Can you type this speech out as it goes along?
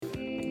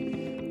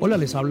Hola,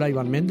 les habla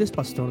Iván Méndez,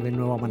 pastor de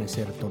Nuevo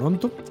Amanecer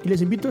Toronto, y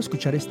les invito a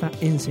escuchar esta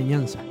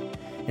enseñanza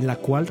en la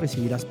cual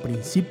recibirás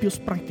principios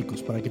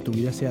prácticos para que tu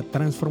vida sea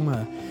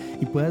transformada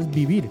y puedas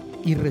vivir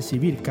y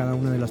recibir cada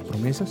una de las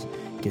promesas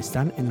que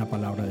están en la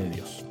palabra de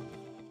Dios.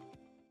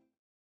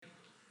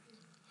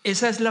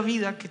 Esa es la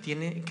vida que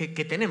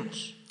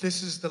tenemos.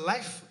 This is the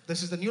life.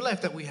 This is the new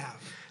life that we have.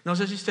 No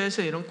sé si ustedes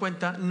se dieron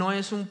cuenta, no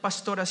es un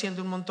pastor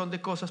haciendo un montón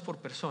de cosas por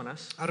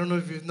personas, I don't know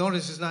if you've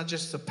noticed, it's not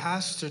just a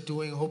pastor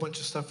doing a whole bunch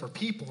of stuff for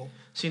people.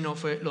 sino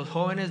fue los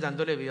jóvenes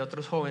dándole vida a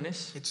otros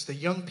jóvenes, It's the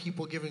young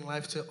people giving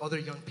life to other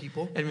young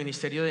people. el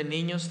ministerio de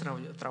niños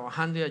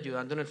trabajando y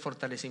ayudando en el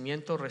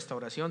fortalecimiento,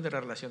 restauración de la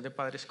relación de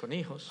padres con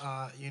hijos,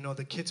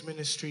 The kids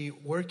ministry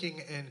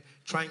working and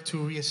trying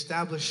to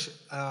reestablish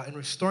and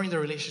restoring the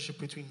relationship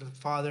between the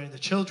father and the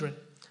children.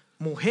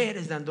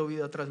 mujeres dando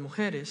vida a otras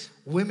mujeres,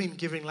 Women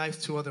giving life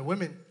to other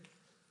women.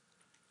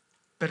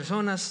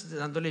 personas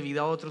dándole vida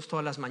a otros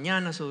todas las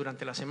mañanas o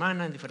durante la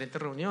semana en diferentes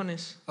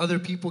reuniones.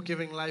 Other people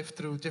giving life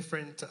through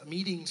different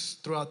meetings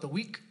throughout the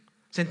week.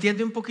 ¿Se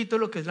entiende un poquito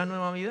lo que es la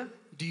nueva vida?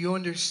 Do you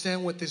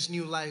understand what this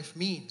new life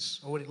means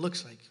or what it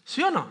looks like?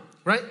 ¿Sí o no?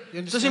 Right? You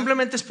Esto understand?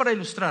 simplemente es para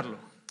ilustrarlo.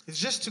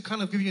 It's just to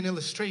kind of give you an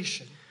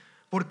illustration.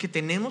 Porque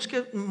tenemos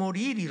que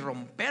morir y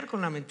romper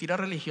con la mentira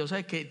religiosa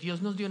de que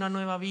Dios nos dio una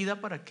nueva vida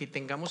para que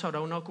tengamos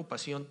ahora una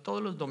ocupación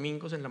todos los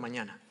domingos en la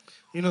mañana.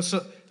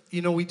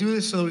 We do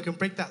this so that we can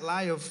break that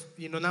lie of,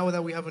 now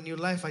that we have a new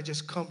life, I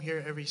just come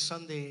here every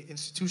Sunday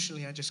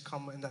institutionally, I just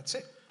come and that's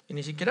it. Y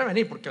ni siquiera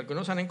venir, porque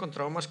algunos han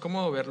encontrado más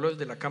cómodo verlo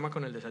desde la cama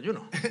con el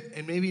desayuno.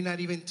 And maybe not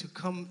even to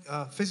come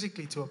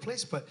physically to a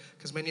place, but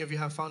because many of you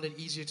have found it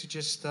easier to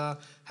just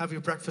have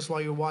your breakfast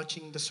while you're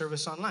watching the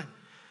service online.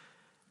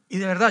 Y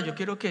de verdad, yo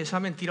quiero que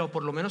esa mentira, o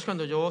por lo menos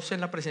cuando yo esté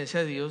en la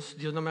presencia de Dios,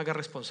 Dios no me haga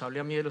responsable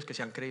a mí de los que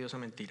se han creído esa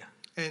mentira.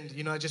 And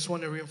I just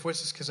want to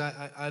reinforce this because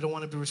I don't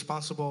want to be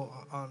responsible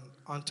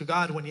onto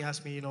God when He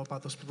asks me,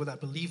 about those people that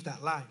believe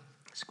that lie.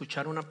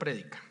 Escuchar una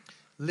prédica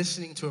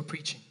Listening to a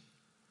preaching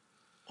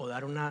o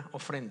dar una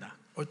ofrenda,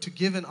 or to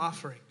give an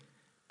offering.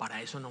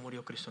 para eso no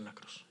murió Cristo en la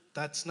cruz.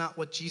 That's not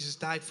what Jesus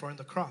died for on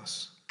the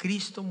cross.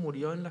 Cristo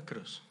murió en la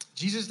cruz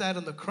Jesus died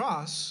on the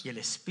cross, y el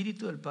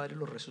Espíritu del Padre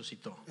lo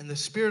resucitó and the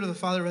Spirit of the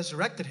Father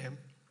resurrected Him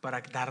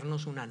para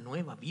darnos una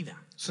nueva vida.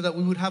 so that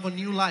we would have a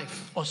new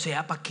life, O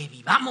sea, para que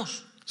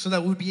vivamos so that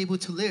we would be able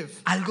to live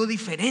algo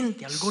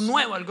diferente, algo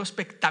nuevo, algo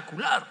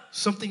espectacular.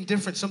 something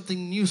different,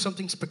 something new,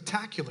 something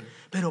spectacular.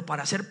 Pero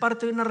para ser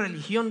parte de una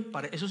religión,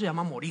 para eso se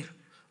llama morir.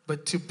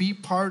 But to be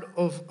part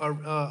of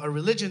a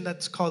religion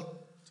that's called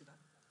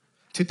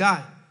to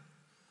die.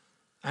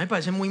 A mí me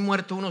parece muy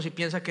muerto uno si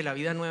piensa que la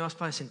vida nueva es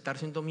para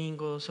sentarse un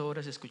domingo 2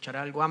 horas, escuchar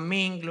algo,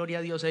 amén, gloria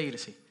a Dios, e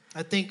irse.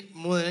 I think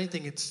more than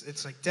anything,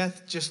 it's like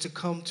death just to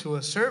come to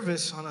a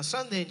service on a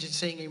Sunday and just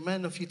saying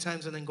amen a few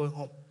times and then going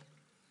home.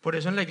 Por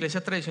eso en la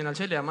iglesia tradicional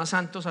se le llama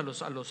santos a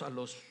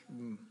los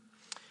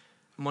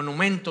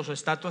monumentos o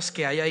estatuas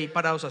que hay ahí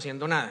parados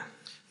haciendo nada.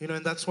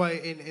 And that's why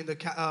in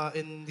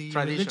the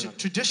Traditional.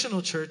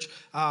 traditional church,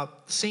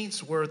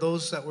 saints were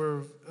those that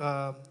were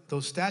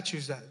those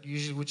statues that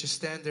usually would just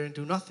stand there and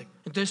do nothing.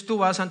 Entonces tú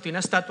vas ante una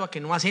estatua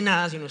que no hace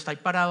nada, sino está ahí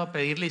parado a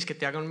pedirle que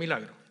te haga un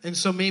milagro. And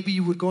so maybe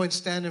you would go and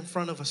stand in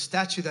front of a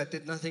statue that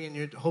did nothing, and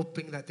you're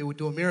hoping that they would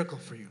do a miracle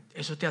for you.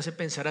 Eso te hace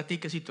pensar a ti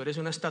que si tú eres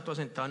una estatua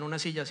sentada en una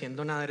silla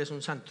haciendo nada, eres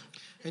un santo.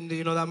 And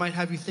that might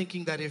have you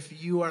thinking that if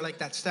you are like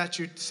that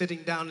statue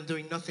sitting down and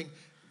doing nothing,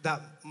 that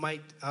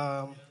might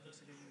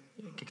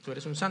Que tú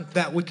eres un santo.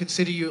 that would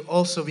consider you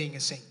also being a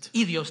saint.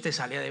 Y Dios te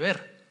sale a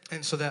deber.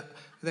 And so that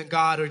then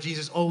God or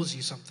Jesus owes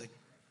you something.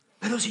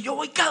 Pero si yo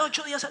voy cada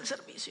 8 días al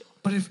servicio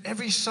But if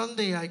every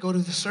Sunday I go to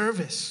the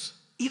service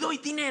y doy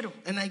dinero,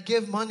 and I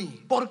give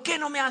money, ¿por qué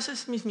no me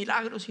haces mis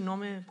milagros y no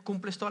me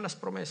cumples todas las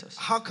promesas?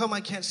 how come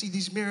I can't see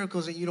these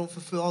miracles and you don't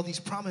fulfill all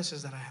these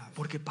promises that I have?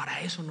 Porque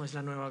para eso no es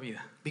la nueva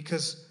vida.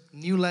 Because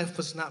new life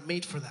was not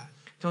made for that.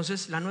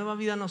 Entonces la nueva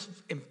vida nos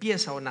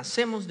empieza o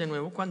nacemos de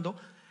nuevo cuando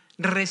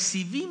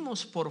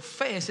recibimos por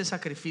fe ese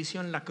sacrificio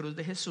en la cruz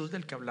de Jesús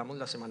del que hablamos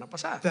la semana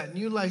pasada. That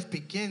new life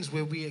begins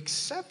where we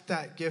accept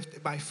that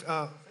gift by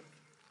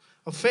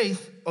of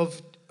faith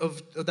of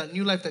that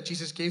new life that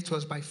Jesus gave to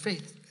us by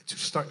faith to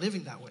start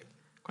living that way.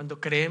 Cuando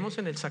creemos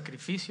en el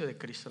sacrificio de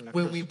Cristo en la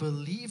When we cruz,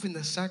 believe in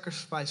the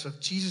sacrifice of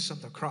Jesus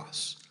on the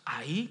cross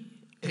ahí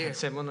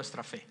ejercemos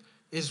nuestra fe.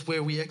 is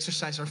where we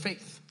exercise our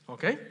faith.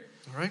 ¿Ok?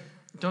 All right?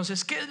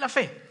 Entonces, ¿qué es la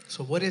fe?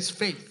 So what is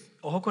faith?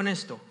 Ojo con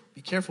esto.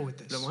 Be careful with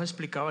Lo this. hemos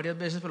explicado varias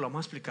veces, pero lo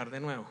vamos a explicar de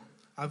nuevo.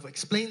 I've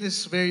explained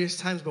this various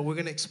times, but we're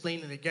going to explain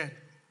it again.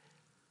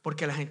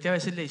 Porque la gente a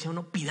veces le dice a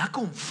uno, pida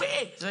con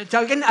fe.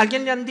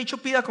 ¿Alguien le han dicho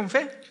pida con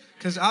fe?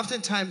 Because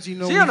oftentimes, ¿Sí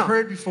o we've no?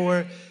 heard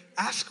before,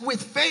 ask with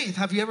faith.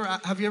 Have you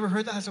ever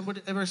heard that? Has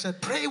somebody ever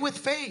said, pray with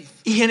faith?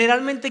 Y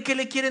generalmente, ¿qué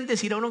le quieren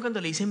decir a uno cuando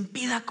le dicen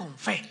pida con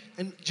fe?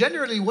 And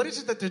generally, what is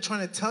it that they're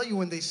trying to tell you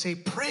when they say,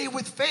 pray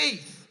with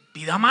faith?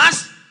 Pida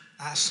más.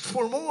 Ask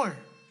for more.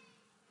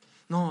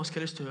 No, es que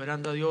le estoy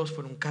orando a Dios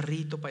por un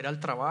carrito para ir al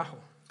trabajo.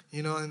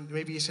 You know, and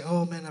maybe you say,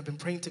 oh man, I've been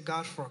praying to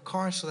God for a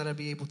car so that I'd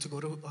be able to go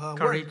to work.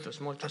 Carrito,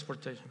 small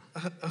transportation.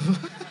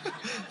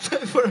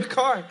 For a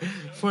car,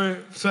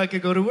 so I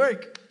could go to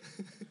work.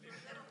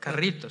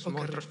 Carrito,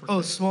 small transportation.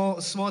 Oh,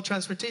 small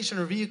transportation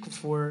or vehicle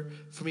for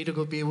me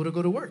to be able to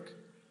go to work.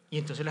 Y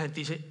entonces la gente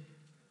dice,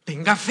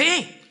 tenga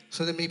fe.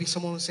 So then maybe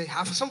someone would say,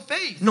 have some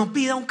faith. No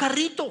pida un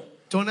carrito.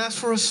 Don't ask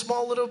for a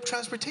small little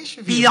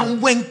transportation Pida vehicle. un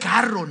buen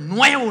carro,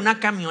 nuevo, una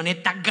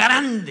camioneta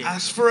grande.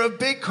 Ask for a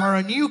big car,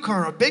 a new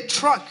car, a big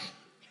truck.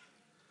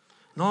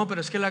 No,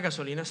 pero es que la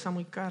gasolina está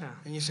muy cara.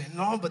 And you say,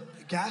 no, but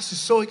gas is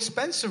so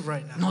expensive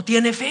right now. ¿No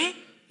tiene fe?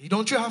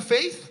 Don't you have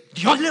faith?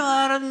 Dios le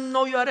va a dar un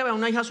novio árabe a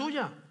una hija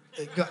suya.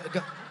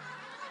 God,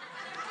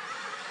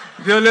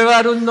 Dios le va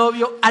a dar un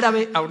novio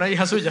árabe a una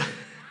hija suya.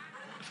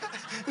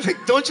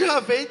 like, don't you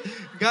have faith?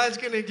 God's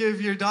going to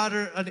give your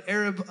daughter an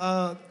Arab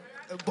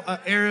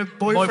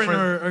boyfriend.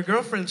 Or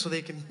girlfriend so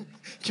they can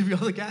give you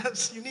all the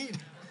gas you need.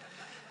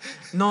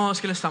 No,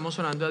 es que le estamos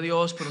orando a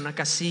Dios por una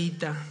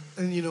casita.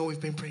 And you know, we've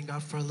been praying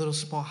God for a little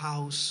small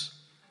house.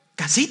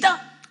 ¿Casita?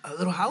 A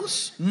little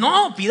house?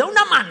 No, pida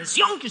una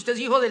mansión, que usted es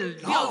hijo del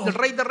Dios, del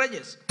Rey de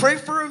Reyes. Pray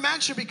for a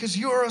mansion because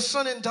you are a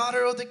son and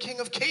daughter of the King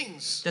of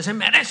Kings. Usted se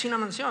merece una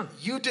mansión.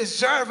 You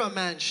deserve a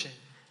mansion.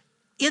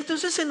 Y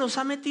entonces se nos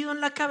ha metido en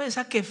la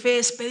cabeza que fe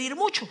es pedir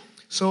mucho.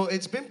 So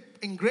it's been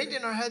ingrained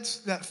in our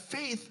heads that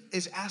faith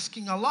is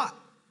asking a lot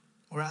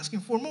or asking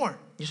for more.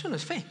 Y eso no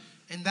es fe,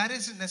 And that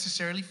isn't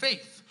necessarily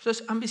faith. eso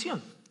es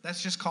ambición.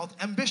 That's just called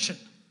ambition.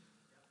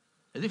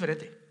 Es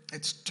diferente.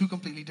 It's two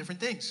completely different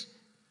things.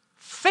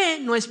 Fe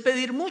no es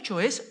pedir mucho,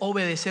 es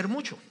obedecer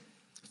mucho.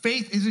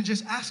 Faith isn't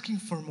just asking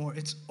for more,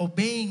 it's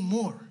obeying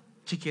more.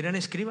 Si quieren,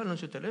 escríbanlo en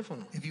su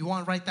teléfono. If you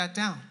want, write that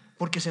down.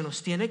 Porque se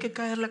nos tiene que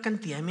caer la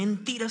cantidad de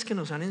mentiras que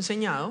nos han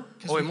enseñado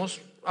o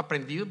hemos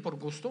aprendido por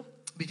gusto.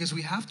 Because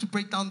we have to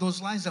break down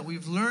those lies that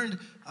we've learned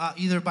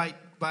either by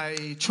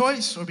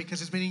choice or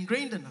because it's been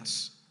ingrained in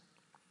us.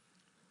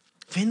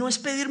 Fe no es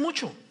pedir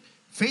mucho.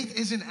 Faith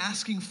isn't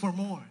asking for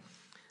more.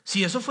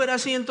 Si eso fuera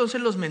así,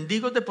 entonces los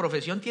mendigos de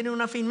profesión tienen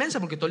una fe inmensa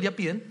porque todo el día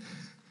piden.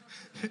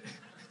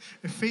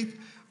 If faith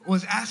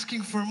was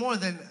asking for more,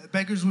 then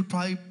beggars would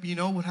probably,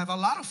 would have a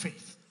lot of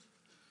faith.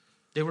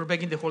 They were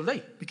begging the whole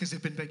day. Because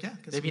they've been begging.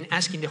 They've been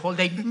asking the whole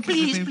day,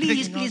 please,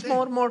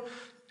 more.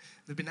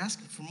 They've been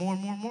asking for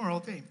more all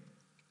day.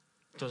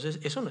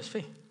 Entonces, eso no es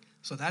fe.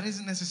 So that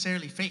isn't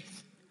necessarily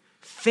faith.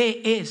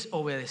 Fe es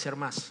obedecer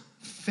más.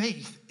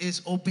 Faith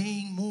is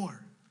obeying more.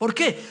 ¿Por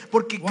qué?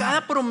 Porque Wow.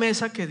 cada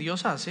promesa que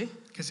Dios hace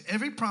Because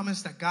every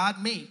promise that God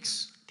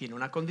makes tiene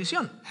una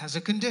condición. has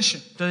a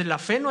condition. Entonces, la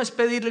fe no es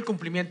pedirle el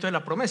cumplimiento de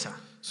la promesa.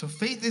 So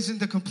faith isn't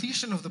the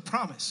completion of the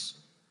promise.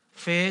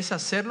 Fe es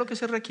hacer lo que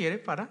se requiere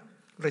para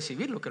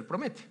recibir lo que Él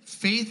promete.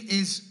 Faith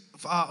is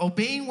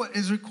obeying what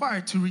is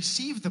required to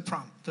receive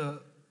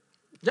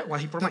Yeah,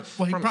 what he promised.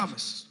 what he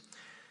promised.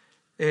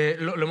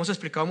 Lo hemos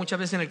explicado muchas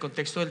veces en el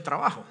contexto del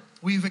trabajo.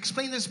 We've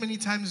explained this many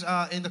times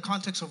in the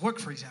context of work,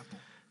 for example.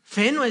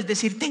 Fe no es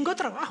decir, tengo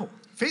trabajo.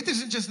 Faith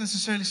isn't just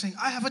necessarily saying,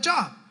 I have a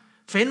job.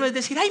 Fe no es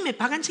decir, ay, me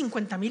pagan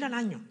 50,000 al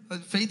año.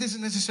 Faith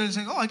isn't necessarily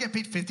saying, oh, I get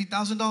paid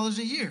 $50,000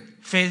 a year.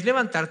 Fe es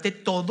levantarte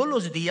todos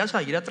los días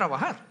a ir a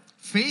trabajar.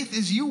 Faith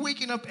is you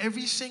waking up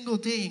every single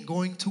day and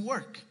going to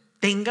work,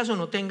 Tengas o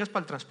no tengas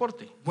para el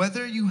transporte.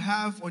 whether you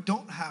have or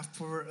don't have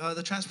for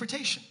the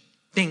transportation,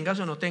 Tengas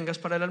o no tengas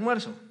para el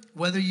almuerzo.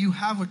 whether you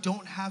have or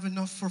don't have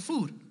enough for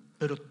food.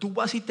 Pero tú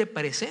vas y te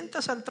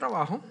presentas al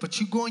trabajo, But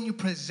you go and you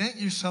present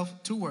yourself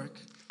to work,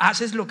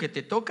 haces lo que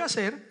te toca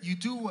hacer you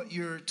do what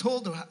you're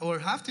told or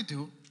have to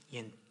do, y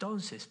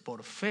entonces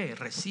por fe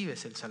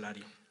recibes el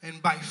salario.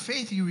 and by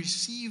faith you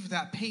receive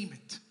that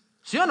payment.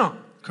 ¿Sí o no?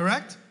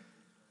 Correct?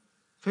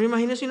 Pero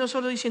imagínese uno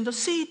solo diciendo,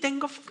 sí,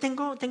 tengo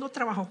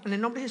trabajo en el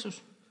nombre de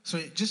Jesús. So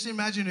just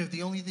imagine if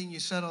the only thing you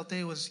said all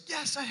day was,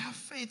 yes, I have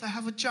faith, I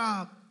have a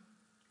job.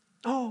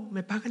 Oh,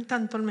 me pagan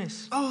tanto al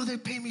mes. Oh, they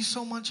pay me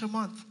so much a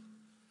month.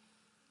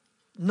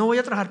 No voy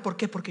a trabajar, ¿por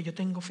qué? Porque yo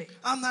tengo fe.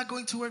 I'm not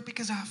going to work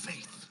because I have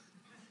faith.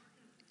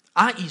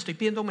 Ah, y estoy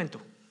pidiendo aumento.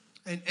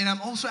 And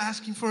I'm also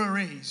asking for a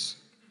raise.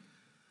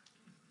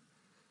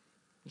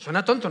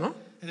 Suena tonto, ¿no?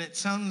 And it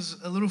sounds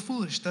a little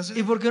foolish, doesn't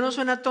 ¿Y it? por qué no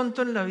suena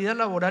tonto en la vida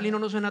laboral y no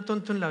nos suena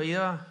tonto en la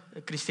vida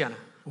cristiana?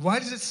 Why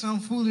does it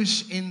sound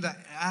foolish in the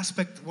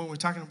aspect when we're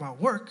talking about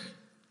work?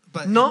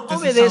 But No it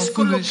doesn't obedezco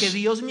sound lo foolish que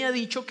Dios me ha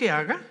dicho que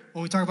haga,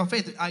 when we talk about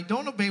faith. I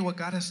don't obey what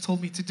God has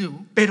told me to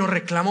do, pero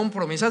reclamo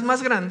promesas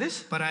más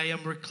grandes but I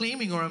am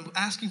reclaiming or I'm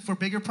asking for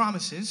bigger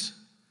promises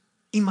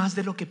y más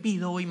de lo que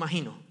pido o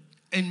imagino.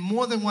 and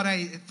more than what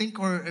I think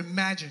or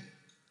imagine.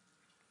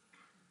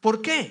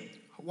 ¿Por qué?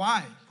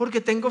 Why?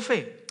 Porque tengo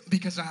fe.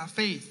 Because I have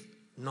faith.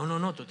 No,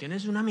 tú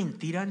tienes una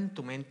mentira en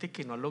tu mente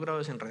que no has logrado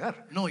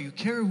desenredar. No, you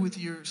carry with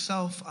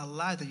yourself a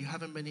lie that you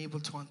haven't been able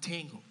to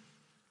untangle.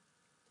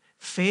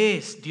 Fe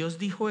es, Dios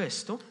dijo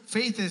esto,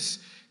 Faith is,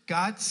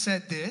 God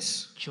said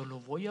this, yo lo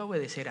voy a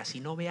obedecer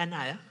así no vea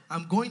nada.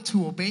 I'm going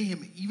to obey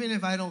him even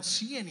if I don't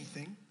see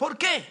anything. ¿Por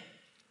qué?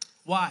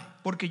 Why?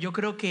 Porque yo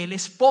creo que Él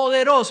es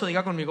poderoso.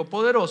 Diga conmigo,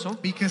 poderoso.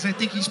 Because I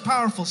think he's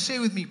powerful. Say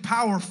with me,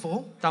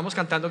 powerful. Estamos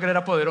cantando que Él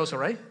era poderoso,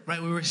 right?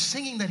 Right? We were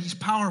singing that he's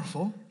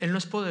powerful. Él no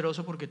es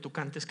poderoso porque tú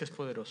cantes que es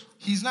poderoso.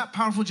 He's not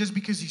powerful just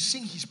because you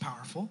sing he's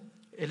powerful.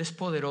 Él es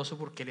poderoso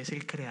porque Él es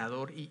el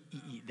creador y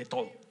de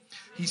todo.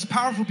 He's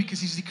powerful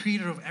because he's the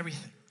creator of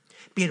everything.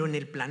 Pero en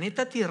el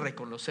planeta Tierra y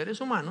con los seres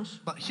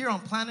humanos, But here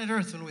on planet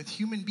Earth and with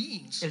human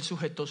beings, Él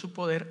sujetó su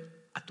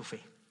poder a tu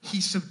fe. he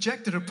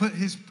subjected or put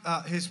his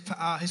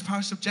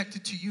power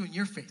subjected to you and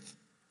your faith.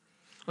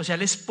 O sea,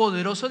 Él es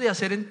poderoso de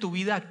hacer en tu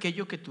vida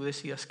aquello que tú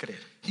decidas creer.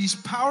 He's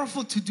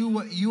powerful to do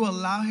what you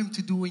allow him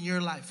to do in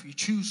your life. You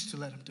choose to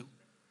let him do.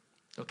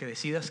 Lo que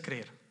decidas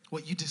creer.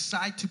 What you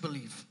decide to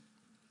believe.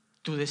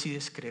 Tú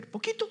decides creer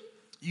poquito,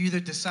 You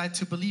either decide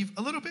to believe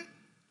a little bit,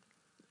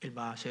 Él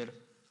va a ser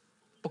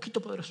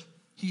poquito poderoso.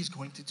 he's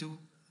going to do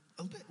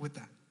a bit with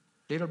that.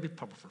 Little bit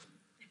powerful.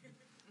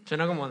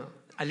 Suena como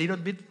a little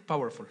bit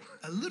powerful.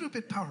 A little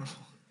bit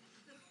powerful.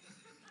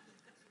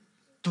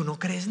 Tú no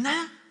crees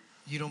nada.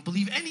 You don't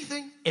believe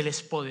anything. Él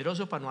es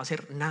poderoso para no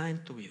hacer nada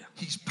en tu vida.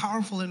 He's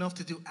powerful enough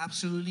to do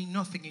absolutely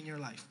nothing in your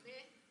life.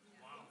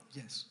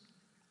 Yes.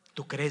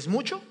 ¿Tú crees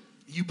mucho?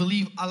 You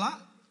believe a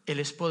lot. Él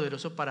es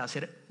poderoso para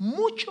hacer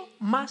mucho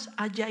más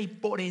allá y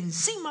por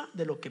encima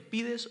de lo que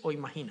pides o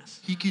imaginas.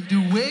 He can do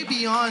way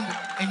beyond,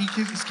 and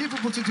he's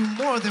capable to do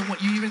more than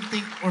what you even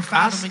think or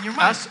fathom in your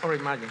mind. Ask or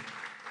imagine.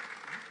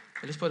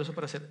 Él es poderoso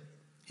para hacer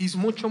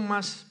mucho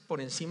más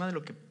por encima de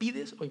lo que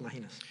pides o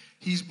imaginas.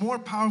 He's more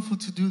powerful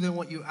to do than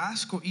what you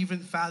ask or even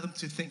fathom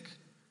to think.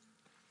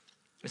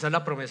 Esa es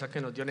la promesa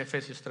que nos dio en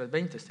Efesios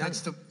 3:20 este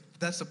año.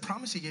 That's the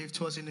promise he gave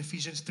to us in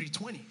Ephesians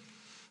 3:20.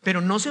 Pero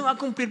no se va a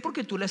cumplir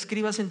porque tú la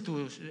escribas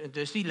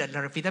entonces y la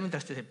repitas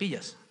mientras te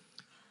cepillas.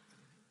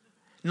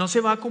 No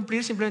se va a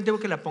cumplir simplemente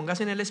porque la pongas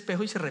en el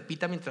espejo y se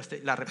repita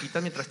la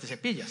repitas mientras te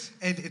cepillas.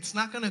 And it's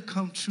not going to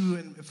come true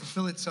and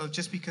fulfill itself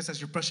just because as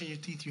you're brushing your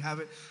teeth, you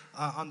have it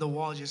on the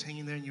wall just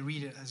hanging there and you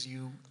read it as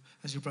you're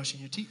brushing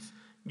your teeth.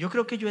 Yo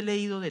creo que yo he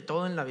leído de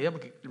todo en la vida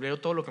porque leo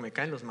todo lo que me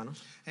cae en las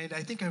manos. And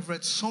I think I've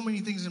read so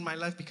many things in my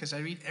life because I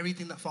read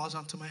everything that falls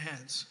onto my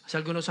hands. Hace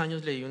algunos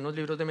años leí unos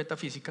libros de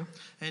metafísica.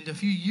 And a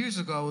few years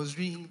ago, I was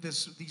reading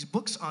these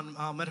books on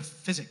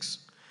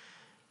metaphysics.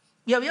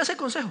 Y había ese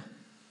consejo.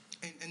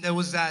 And there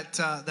was that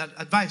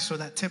advice or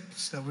that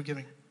tips that we're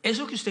giving.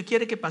 Eso que usted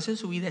quiere que pase en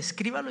su vida,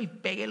 escríbalo y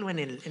péguelo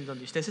en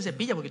donde usted se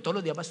cepilla, porque todos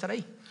los días va a estar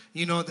ahí.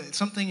 You know,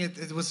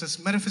 it was this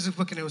metaphysics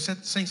book, and it was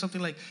saying something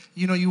like,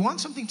 you know, you want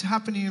something to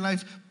happen in your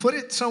life, put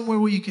it somewhere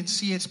where you can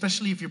see it,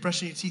 especially if you're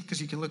brushing your teeth,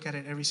 because you can look at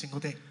it every single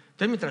day.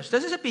 Entonces, mientras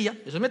usted se cepilla,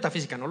 eso es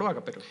metafísica, no lo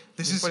haga, pero...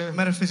 This is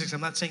metaphysics.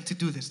 I'm not saying to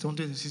do this. Don't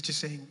do this. He's just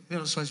saying, you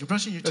know, so as you're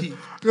brushing your teeth.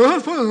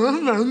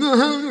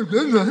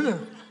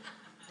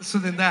 So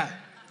then that.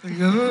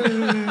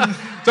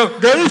 So,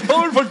 God is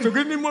powerful to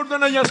give me more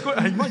than I ask.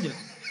 Imagine.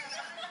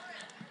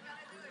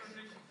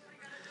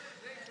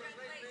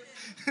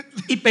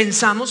 Y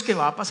pensamos que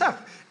va a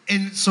pasar.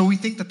 And so we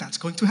think that that's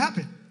going to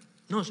happen.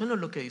 No, eso no es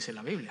lo que dice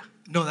la Biblia.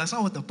 No, that's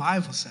not what the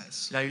Bible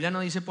says. La Biblia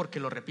no dice porque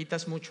lo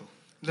repitas mucho.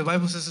 The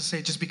Bible says to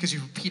say just because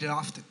you repeat it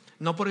often.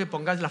 No porque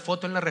pongas la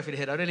foto en la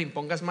refrigeradora y le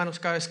impongas manos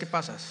cada vez que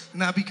pasas.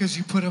 Not because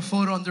you put a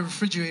photo on the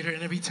refrigerator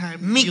and every time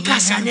Mi you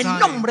casa en lay el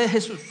hands on nombre de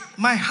Jesús. it.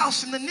 My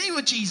house in the name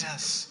of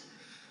Jesus.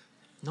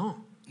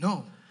 No,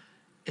 No.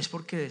 es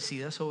porque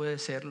decidas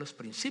obedecer los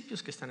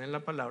principios que están en la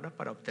palabra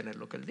para obtener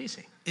lo que Él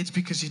dice. It's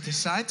because you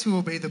decide to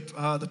obey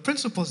the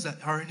principles that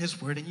are in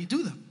His Word and you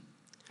do them.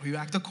 Or you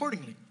act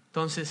accordingly.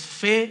 Entonces,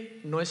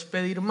 fe no es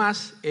pedir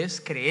más, es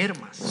creer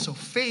más. So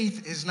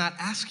faith is not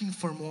asking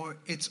for more,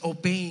 it's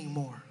obeying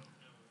more.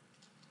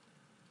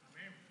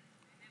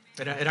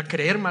 Era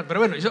creer más,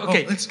 pero bueno,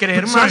 okay, it's-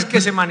 creer sorry, más que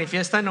se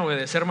manifiesta en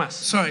obedecer más.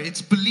 Sorry,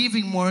 it's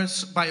believing more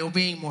by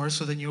obeying more,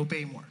 so then you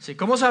obey more. ¿Sí?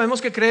 ¿Cómo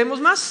sabemos que creemos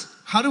más?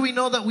 How do we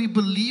know that we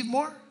believe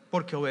more?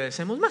 Porque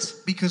obedecemos más,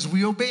 Because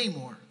we obey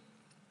more,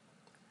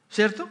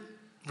 ¿cierto?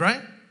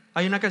 right?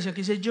 Hay una canción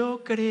que dice,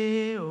 yo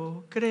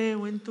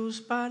creo en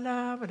tus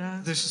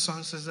palabras. There's a song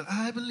that says that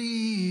I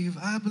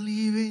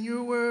believe in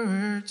your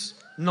words.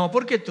 No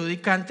porque tú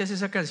cantes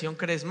esa canción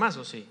crees más,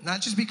 ¿o sí?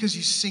 Not just because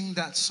you sing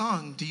that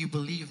song do you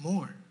believe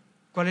more.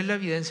 ¿Cuál es la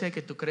evidencia de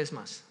que tú crees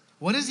más?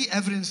 What is the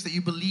evidence that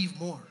you believe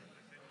more?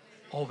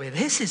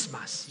 Obedeces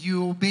más,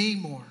 You obey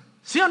more,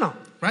 ¿sí o no?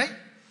 right?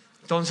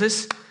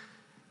 Entonces,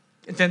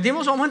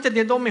 ¿entendimos? ¿Vamos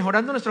entendiendo,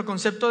 mejorando nuestro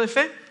concepto de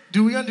fe?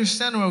 Do we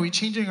understand, or are we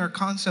changing our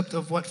concept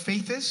of what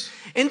faith is?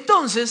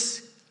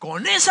 Entonces,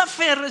 con esa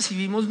fe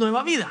recibimos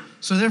nueva vida.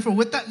 So therefore,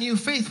 with that new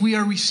faith, we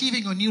are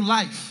receiving a new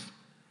life.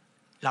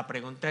 La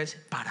pregunta es,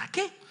 ¿para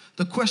qué?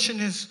 The question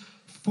is,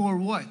 for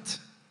what?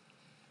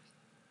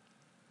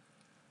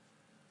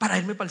 Para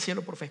irme para el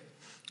cielo por fe.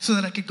 So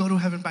that I could go to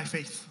heaven by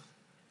faith.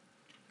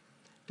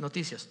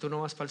 Noticias, tú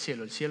no vas para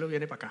el cielo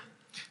viene para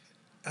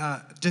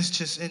acá.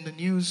 Just in the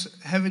news,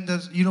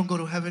 you don't go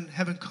to heaven,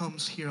 heaven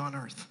comes here on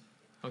earth.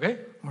 ¿Ok?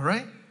 All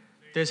right?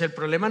 Entonces el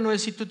problema no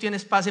es si tú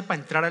tienes pase para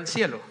entrar al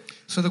cielo.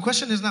 So the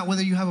question is not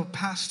whether you have a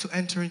pass to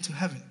enter into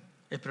heaven.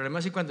 El problema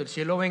es si cuando el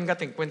cielo venga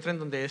te encuentra en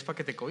donde es para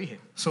que te cobije.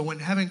 So when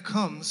heaven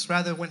comes,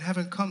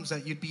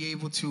 that you'd be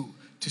able to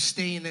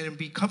stay in it and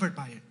be covered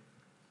by it.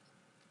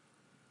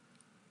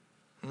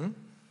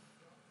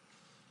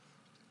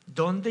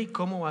 ¿Dónde y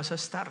cómo vas a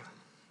estar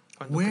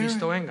cuando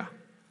Cristo venga?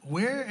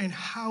 Where and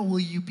how will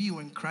you be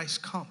when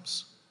Christ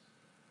comes?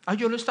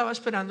 Yo lo estaba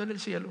esperando en el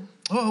cielo.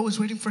 Oh, I was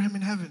waiting for him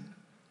in heaven.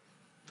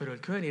 Pero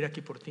él quiere venir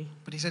aquí por ti.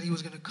 But he said he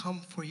was going to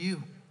come for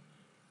you.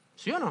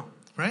 ¿Sí o no?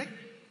 Right?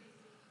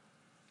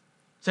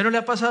 ¿Usted no le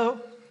ha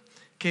pasado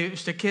que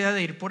usted queda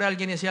de ir por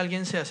alguien y ese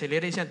alguien se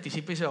acelera y se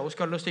anticipa y se va a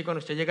buscarlo a usted y cuando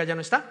usted llega ya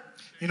no está?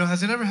 You know,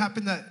 has it ever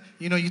happened that,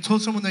 you know, you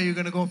told someone that you're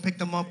going to go and pick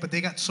them up, but they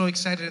got so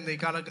excited and they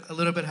got a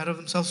little bit ahead of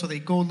themselves, so they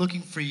go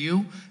looking for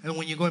you, and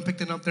when you go and pick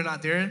them up, they're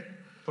not there?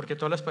 Porque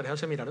todas las parejas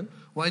se miraron.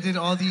 Why did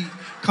all the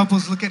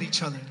couples look at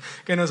each other?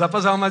 Que nos ha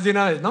pasado más de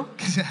una vez, ¿no?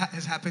 Because it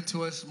has happened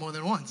to us more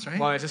than once,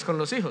 right? O a veces con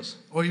los hijos.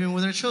 Or even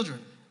with our children.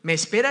 Me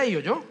espera ahí o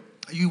yo.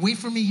 You wait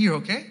for me here,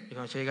 okay? Y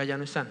cuando llega ya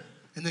no están.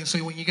 And then so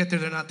when you get there,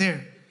 they're not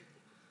there.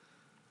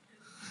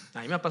 A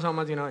mí me ha pasado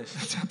más de una vez.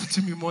 It's happened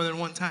to me more than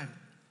one time.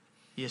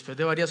 Y después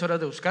de varias horas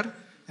de buscar,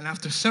 And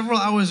after several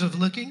hours of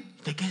looking,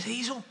 ¿de qué se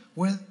hizo?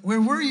 where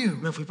were you?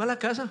 Me fui para la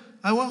casa.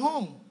 I went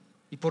home.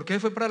 ¿Y por qué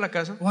fue para la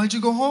casa? Why'd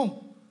you go home?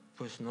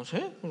 Pues no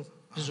sé.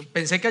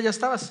 Pensé que allá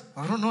estabas.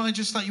 I don't know, I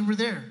just thought you were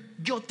there.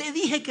 Yo te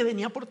dije que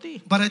venía por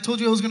ti. But I told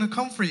you I was going to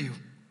come for you.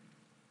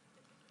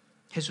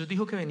 Jesús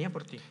dijo que venía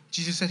por ti.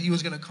 Jesus said he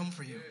was going to come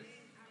for you.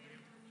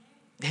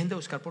 Dejen de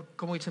buscar por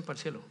cómo irse para el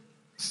cielo.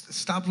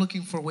 Stop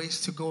looking for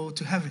ways to go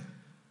to heaven.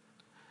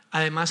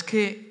 Además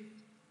que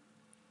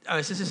a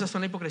veces esa es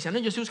una hipocresía. No,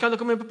 yo estoy buscando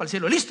cómo ir para el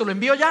cielo. Listo, lo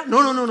envío ya. No.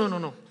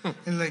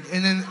 And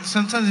then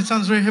sometimes it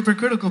sounds very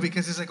hypocritical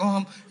because it's like,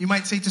 you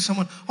might say to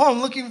someone,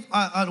 I'm looking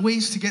at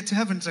ways to get to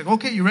heaven. It's like,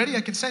 okay, you ready?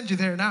 I can send you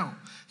there now.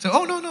 It's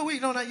like, no,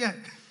 wait, no, not yet.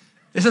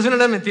 Esa es una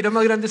de las mentiras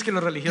más grandes que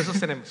los religiosos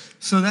tenemos.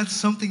 So that's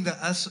something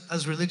that us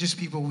as religious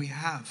people we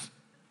have.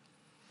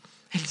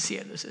 El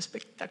cielo es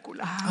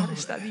espectacular,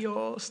 está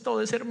Dios, todo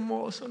es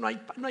hermoso, no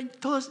hay,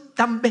 todo es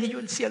tan bello,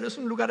 el cielo es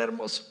un lugar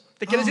hermoso.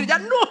 ¿Te quieres decir ya?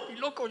 No, y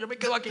loco, yo me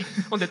quedo aquí,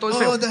 donde todo es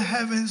feo. The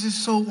heavens is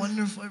so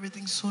wonderful,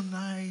 everything's so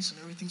nice, and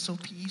everything's so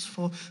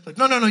peaceful. Like,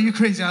 no, you're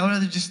crazy, I'd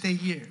rather just stay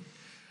here.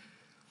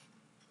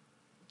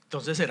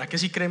 Entonces, ¿será que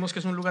sí creemos que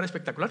es un lugar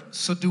espectacular?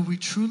 So do we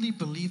truly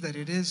believe that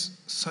it is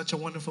such a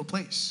wonderful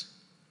place?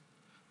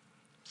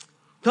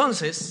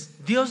 Entonces,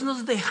 Dios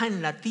nos deja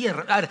en la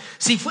tierra. A ver,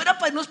 si fuera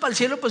para irnos para el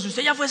cielo, pues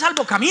usted ya fue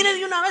salvo. Camine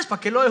de una vez. ¿Para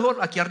qué lo dejo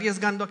aquí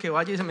arriesgando a que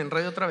vaya y se me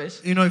enrede otra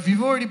vez? You know, if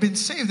you've already been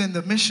saved, then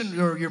the mission,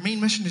 your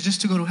main mission is just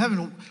to go to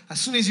heaven.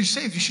 As soon as you're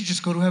saved, you should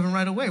just go to heaven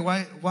right away.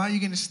 Why are you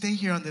going to stay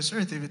here on this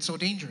earth if it's so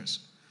dangerous?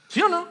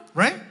 ¿Sí o no?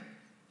 Right?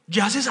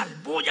 Ya se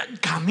salvó, ya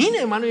camine,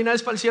 hermano, y una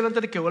vez para el cielo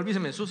antes de que vuelva y se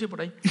me ensucie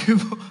por ahí.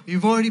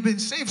 You've already been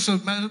saved, so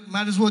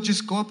might as well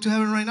just go up to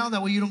heaven right now.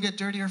 That way you don't get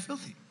dirty or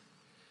filthy.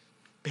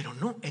 Pero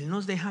no, Él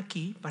nos deja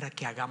aquí para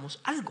que hagamos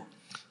algo.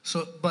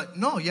 But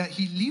no,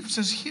 he leaves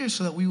us here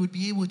so that we would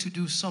be able to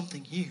do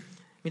something here.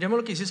 Miremos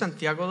lo que dice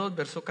Santiago 2,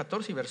 verso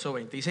 14 y verso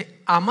 20.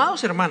 Dice,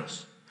 amados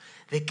hermanos,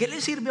 ¿de qué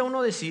le sirve a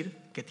uno decir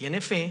que tiene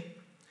fe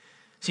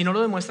si no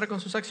lo demuestra con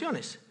sus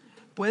acciones?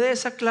 ¿Puede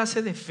esa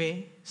clase de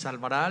fe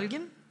salvar a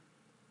alguien?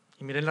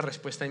 Y miren la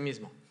respuesta ahí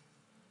mismo.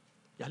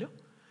 ¿Ya leo?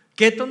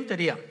 ¡Qué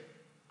tontería!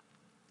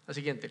 La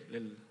siguiente.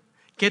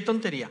 ¡Qué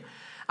tontería!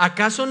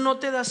 ¿Acaso no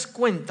te das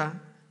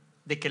cuenta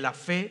de que la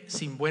fe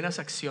sin buenas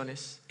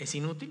acciones es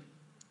inútil?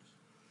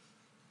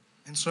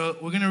 And so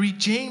we're going to read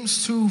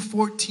James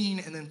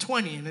 2:14 and then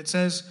 20, and it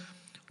says,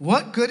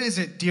 "What good is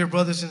it, dear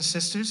brothers and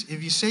sisters,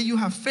 if you say you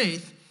have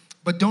faith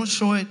but don't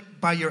show it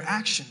by your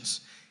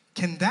actions?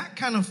 Can that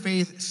kind of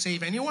faith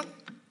save anyone?"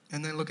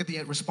 And then look at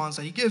the response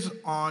that he gives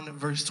on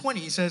verse 20.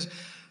 He says,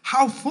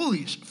 "How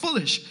foolish,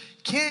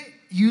 can't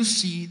you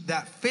see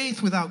that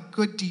faith without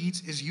good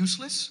deeds is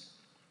useless?"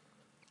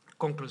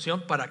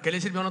 Conclusión, ¿para qué le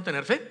sirve a uno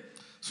tener fe?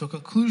 So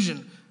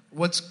conclusion,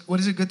 what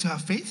is it good to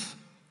have faith?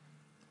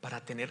 Para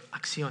tener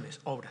acciones,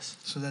 obras.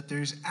 So that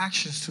there's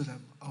actions to them.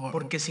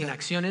 Porque sin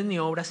acciones ni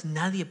obras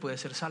nadie puede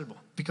ser salvo.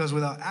 Because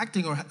without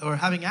acting or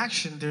having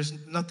action, there's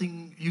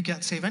nothing, you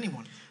can't save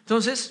anyone.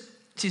 Entonces,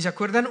 si se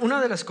acuerdan, una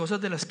de las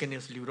cosas de las que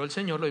nos libró el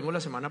Señor, lo vimos la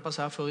semana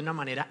pasada, fue de una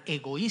manera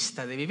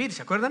egoísta de vivir,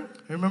 ¿se acuerdan?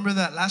 Remember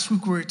that last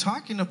week we were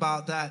talking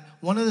about that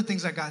one of the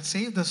things that God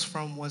saved us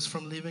from was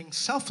from living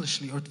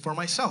selfishly or for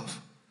myself.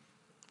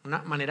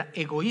 Una manera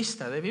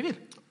egoísta de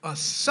vivir. A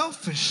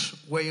selfish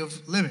way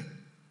of living.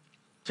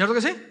 ¿Cierto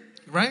que sí?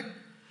 Right?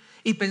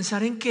 Y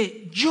pensar en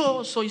que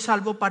yo soy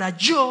salvo para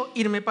yo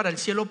irme para el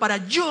cielo,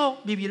 para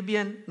yo vivir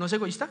bien, ¿no es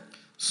egoísta?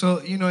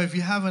 So, you know, if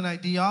you have an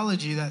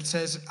ideology that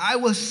says, I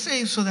was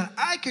saved so that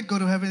I could go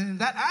to heaven and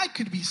that I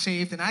could be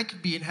saved and I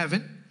could be in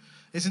heaven,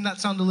 doesn't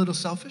that sound a little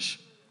selfish?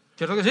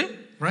 ¿Cierto que sí?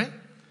 Right?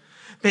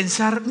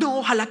 Pensar, no,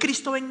 ojalá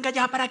Cristo venga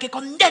ya para que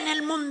condene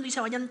el mundo y se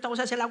vayan todos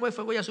hacia el agua de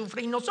fuego y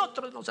azufre y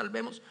nosotros nos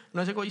salvemos.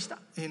 ¿No es egoísta?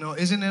 You know,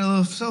 isn't it a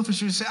little selfish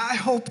to say, I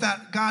hope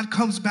that God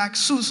comes back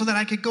soon so that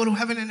I could go to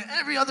heaven and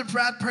every other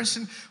bad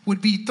person would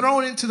be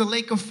thrown into the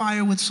lake of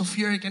fire with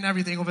sulfuric and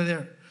everything over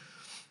there?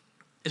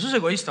 Eso es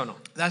egoísta o no,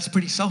 That's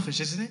pretty selfish,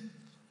 isn't it?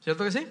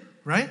 ¿cierto que sí?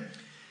 Right?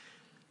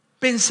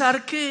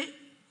 Pensar que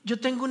yo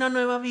tengo una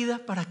nueva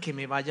vida para que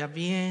me vaya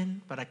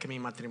bien, para que mi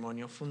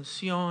matrimonio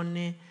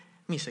funcione,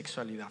 mi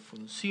sexualidad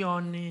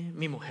funcione,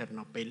 mi mujer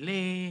no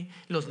pelee,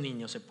 los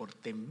niños se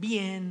porten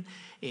bien,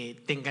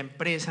 tenga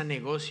empresa,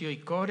 negocio y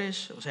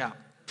cores. O sea,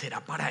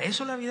 ¿será para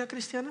eso la vida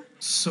cristiana?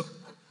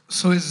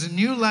 So is the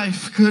new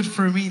life good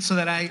for me so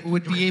that I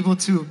would be able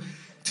to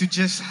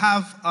just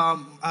have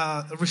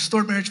a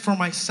restored marriage for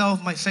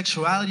myself, my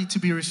sexuality to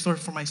be restored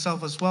for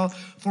myself as well,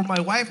 for my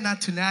wife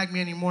not to nag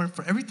me anymore,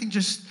 for everything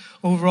just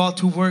overall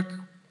to work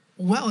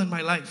well in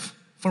my life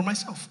for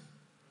myself?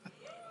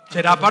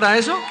 ¿Será para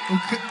eso?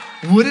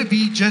 Would it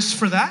be just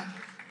for that?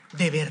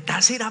 ¿De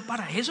verdad será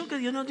para eso que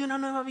Dios nos dio una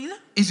nueva vida?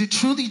 Is it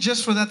truly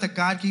just for that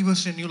God gave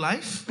us a new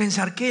life?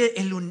 Pensar que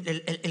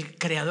el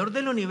creador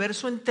del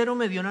universo entero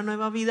me dio una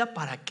nueva vida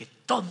para que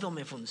todo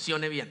me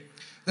funcione bien.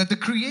 That the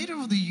creator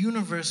of the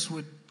universe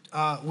would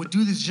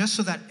do this just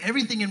so that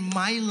everything in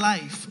my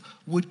life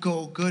would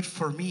go good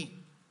for me.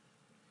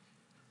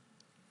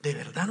 ¿De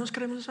verdad nos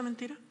creemos esa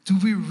mentira? Do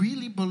we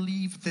really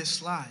believe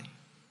this lie?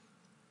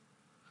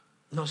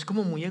 ¿No es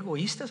como muy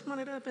egoísta esa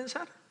manera de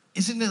pensar?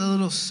 Isn't it a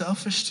little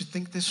selfish to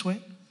think this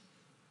way?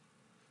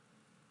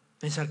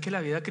 Pensar que la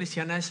vida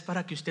cristiana es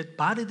para que usted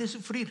pare de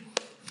sufrir.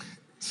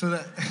 So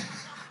that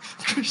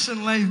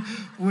Christian life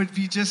would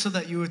be just so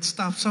that you would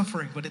stop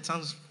suffering. But it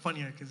sounds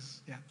funnier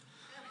because, yeah.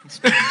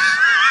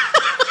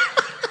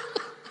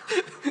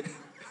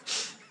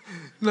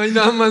 No hay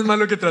nada más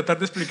malo que tratar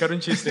de explicar un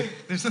chiste.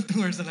 There's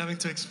nothing worse than having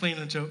to explain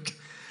a joke.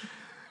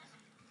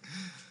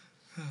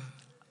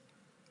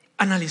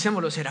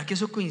 Analicémoslo. ¿Será que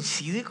eso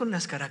coincide con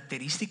las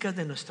características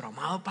de nuestro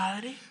amado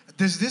Padre?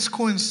 Does this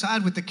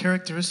coincide with the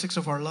characteristics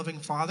of our loving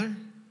Father?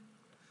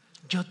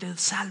 Yo te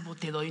salvo,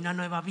 te doy una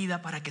nueva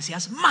vida para que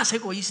seas más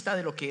egoísta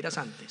de lo que eras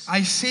antes.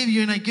 I save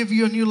you and I give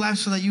you a new life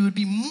so that you would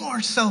be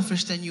more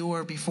selfish than you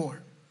were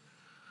before.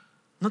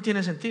 No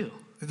tiene sentido.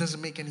 It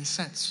doesn't make any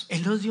sense.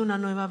 Él nos dio una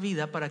nueva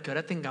vida para que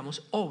ahora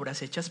tengamos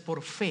obras hechas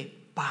por fe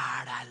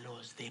para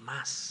los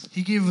demás.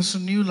 He gave us a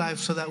new life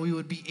so that we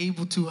would be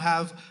able to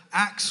have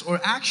acts or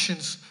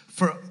actions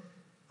for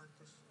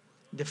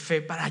De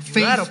fe para faith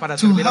ayudar o para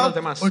to servir a los help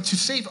demás. or to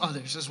save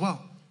others as well.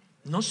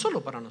 No solo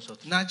para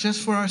nosotros. Not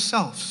just for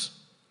ourselves.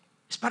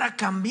 Es para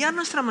cambiar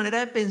nuestra manera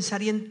de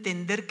pensar y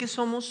entender que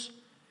somos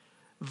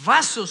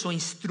vasos o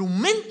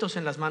instrumentos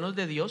en las manos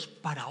de Dios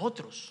para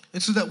otros.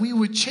 It's so that we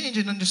would change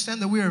and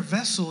understand that we are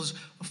vessels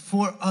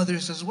for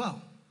others as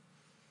well.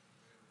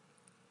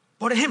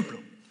 Por ejemplo,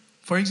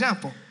 For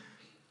example,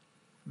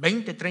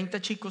 20,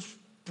 30 chicos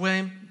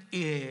pueden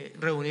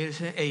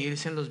reunirse e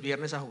irse en los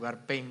viernes a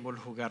jugar paintball,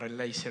 jugar el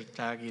laser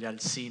tag, ir al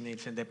cine,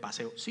 irse de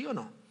paseo, ¿sí o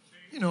no?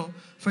 you know,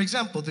 for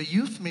example, the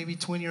youth, maybe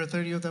 20 or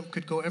 30 of them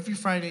could go every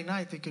Friday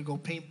night. They could go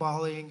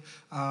paintballing,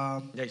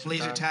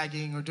 laser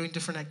tagging, or doing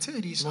different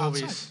activities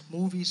Movies. outside.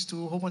 Movies,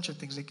 to a whole bunch of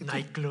things they could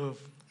Nightclub,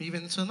 do.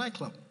 Even to a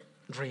nightclub.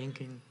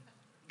 drinking,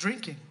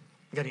 Drinking.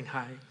 getting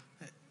high.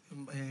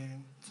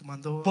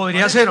 Fumando.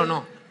 ¿Podría ser o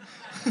no?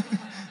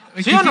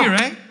 It ¿Sí o could no? be,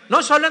 right? No,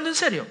 estoy hablando en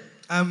serio.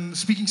 I'm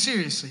speaking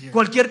seriously here.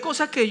 Cualquier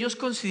cosa que ellos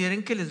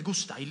consideren que les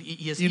gusta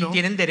y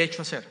tienen derecho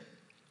a hacer.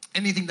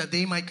 Anything that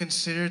they might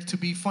consider to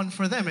be fun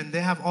for them, and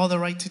they have all the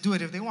right to do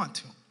it if they want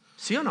to,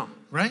 ¿Sí o no?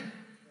 right?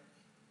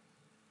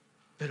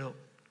 Pero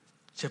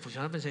se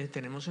pusieron a pensar,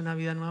 tenemos una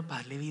vida nueva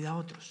para darle vida a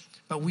otros.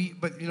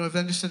 But you know, if they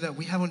understood that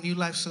we have a new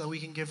life so that we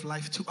can give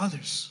life to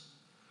others.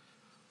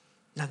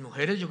 Las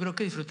mujeres yo creo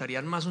que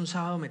disfrutarían más un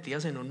sábado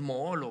metidas en un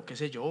mall o qué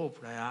sé yo,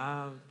 por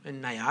allá en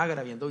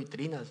Niagara viendo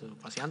vitrinas, o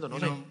paseando, no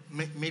You sé.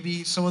 know,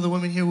 maybe some of the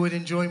women here would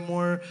enjoy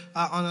more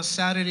on a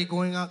Saturday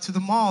going out to the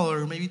mall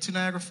or maybe to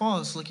Niagara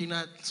Falls, looking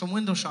at some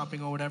window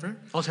shopping or whatever.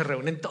 O se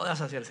reúnen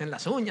todas a hacerse en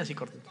las uñas y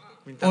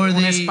pintar Or un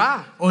they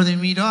spa.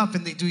 meet up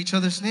and they do each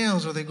other's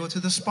nails, or they go to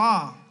the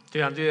spa.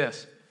 Estoy dando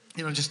ideas.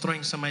 You know, just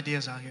throwing some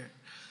ideas out here.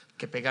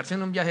 Que pegarse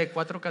en un viaje de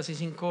 4, casi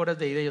 5 horas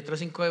de ida y otras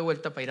 5 de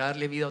vuelta para ir a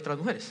darle vida a otras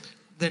mujeres.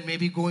 Then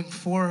maybe going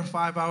 4 or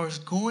 5 hours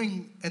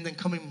going and then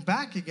coming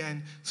back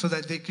again so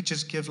that they could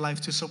just give life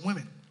to some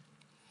women.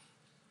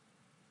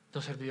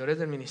 Los servidores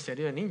del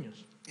ministerio de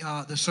niños.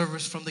 The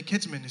servers from the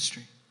kids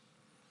ministry.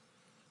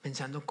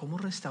 Pensando cómo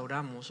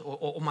restauramos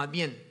o más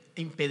bien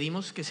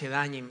impedimos que se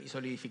dañen y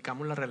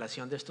solidificamos la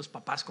relación de estos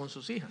papás con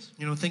sus hijas.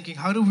 You know, thinking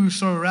how do we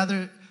restore,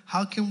 rather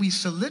how can we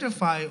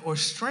solidify or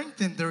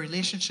strengthen the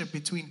relationship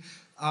between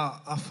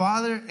a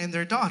father and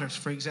their daughters,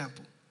 for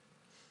example.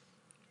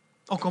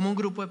 O como un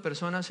grupo de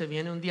personas se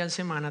viene un día en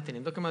semana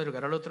teniendo que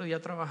madrugar al otro día a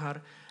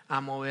trabajar,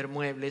 a mover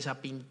muebles,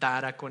 a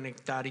pintar, a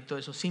conectar y todo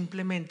eso,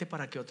 simplemente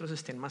para que otros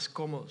estén más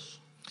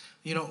cómodos.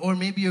 You know, or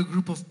maybe a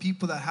group of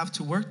people that have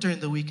to work during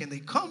the week and they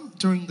come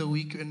during the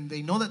week and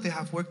they know that they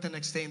have work the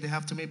next day and they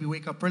have to maybe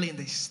wake up early and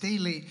they stay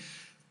late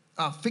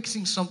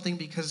fixing something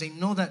because they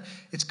know that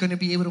it's going to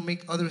be able to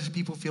make other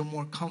people feel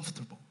more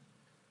comfortable.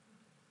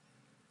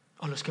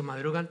 O los que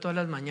madrugan todas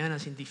las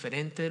mañanas,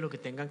 indiferente de lo que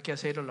tengan que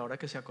hacer o la hora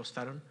que se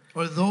acostaron.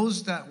 Or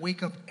those that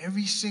wake up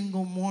every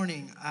single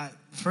morning at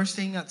first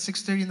thing at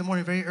 6:30 in the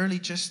morning, very early,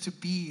 just to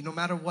be, no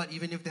matter what,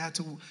 even if they had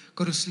to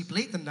go to sleep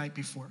late the night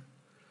before.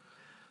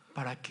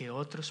 Para que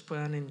otros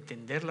puedan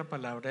entender la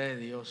palabra de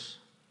Dios.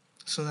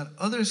 So that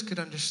others could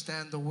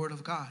understand the word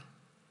of God.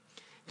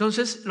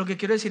 Entonces, lo que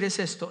quiero decir es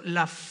esto: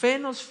 la fe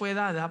nos fue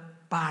dada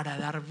para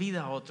dar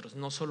vida a otros,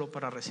 no solo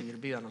para recibir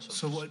vida a nosotros.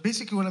 So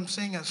basically what I'm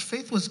saying is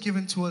faith was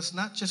given to us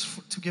not just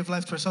to give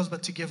life to ourselves,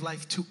 but to give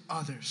life to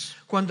others.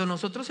 Cuando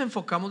nosotros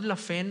enfocamos la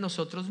fe en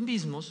nosotros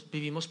mismos,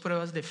 vivimos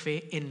pruebas de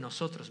fe en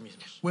nosotros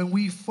mismos. When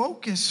we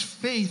focus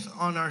faith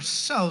on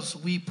ourselves,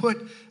 we put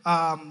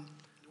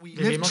we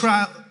live Vivimos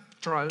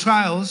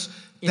trials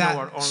in that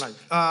our own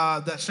life.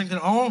 That strengthen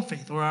our own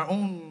faith or our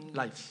own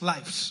Lives.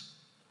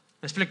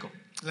 ¿Me explico?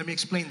 Let me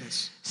explain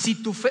this. Si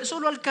tu fe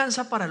solo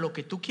alcanza para lo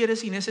que tú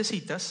quieres y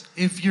necesitas,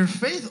 If your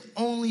faith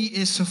only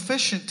is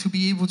sufficient to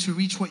be able to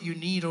reach what you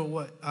need or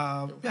what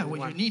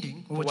you're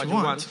needing or what you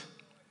want,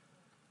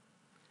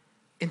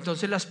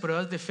 entonces las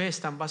pruebas de fe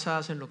están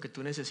basadas en lo que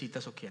tú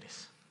necesitas o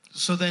quieres.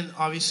 so then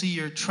obviously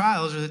your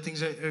trials or the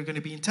things that are going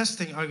to be in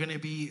testing are going to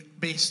be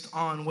based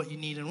on what you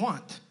need and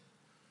want.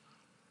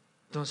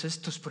 Entonces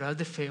tus pruebas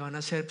de fe van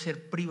a ser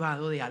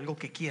privado de algo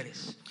que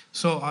quieres.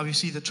 So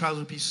obviously the trials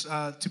would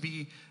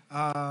be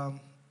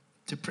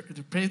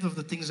deprived of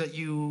the things that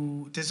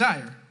you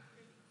desire,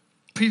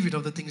 private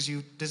of the things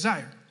you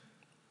desire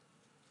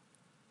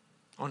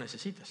O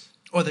necesitas.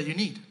 or that you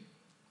need.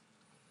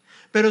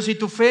 Pero si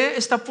tu fe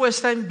está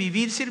puesta en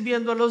vivir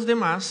sirviendo a los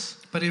demás,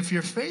 But if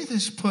your faith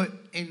is put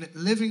in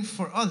living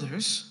for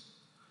others,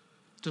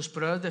 tus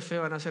pruebas de fe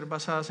van a ser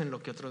basadas en lo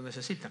que otros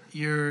necesitan.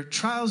 your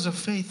trials of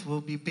faith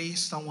will be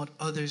based on what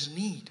others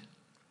need.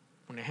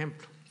 Un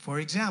ejemplo. For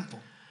example,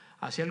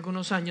 Hace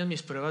algunos años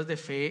mis pruebas de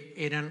fe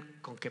eran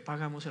 ¿con qué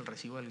pagamos el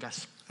recibo del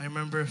gas? I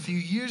remember a few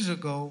years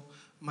ago,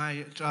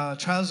 my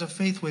trials of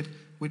faith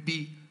would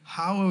be,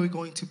 how are we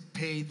going to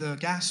pay the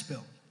gas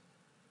bill?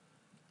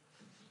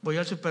 Voy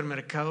al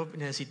supermercado,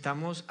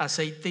 necesitamos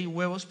aceite y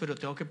huevos, pero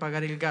tengo que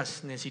pagar el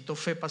gas. Necesito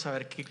fe para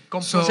saber que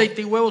compro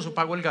aceite y huevos o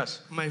pago el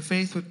gas. My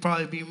faith would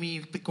probably be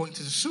me going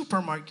to the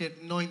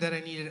supermarket, knowing that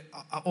I needed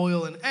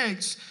oil and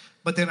eggs,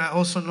 but then I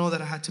also know that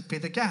I had to pay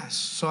the gas.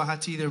 So I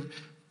had to either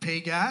pay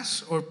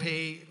gas or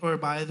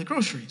buy the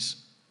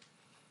groceries.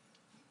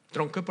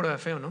 Tronco de prueba de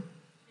fe, ¿o no?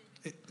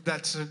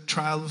 That's a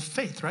trial of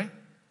faith, right?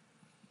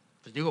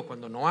 Pues digo,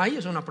 cuando no hay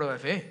es una prueba de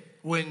fe.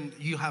 When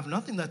you have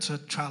nothing, that's a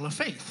trial of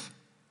faith.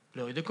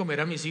 ¿Le doy de comer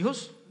a mis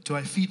hijos Do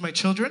I feed my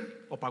children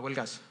o pago el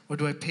gas? or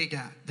do I pay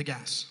the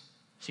gas?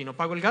 Si no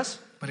pago el gas,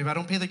 But if I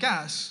don't pay the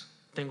gas,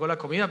 tengo la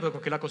comida, pero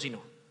 ¿con qué la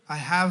cocino? I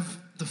have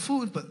the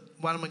food, but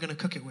what am I going to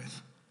cook it with?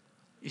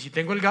 Y si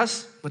tengo el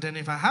gas, But then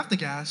if I have the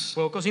gas,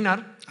 puedo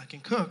cocinar, I can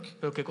cook,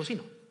 pero ¿qué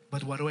cocino?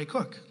 but what do I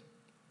cook?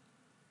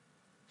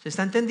 ¿Se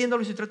está entendiendo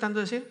lo que estoy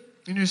tratando de decir?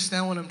 You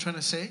understand what I'm trying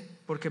to say?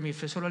 Porque mi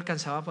fe solo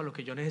alcanzaba para lo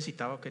que yo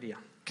necesitaba o quería.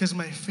 Because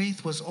my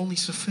faith was only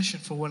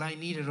sufficient for what I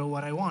needed or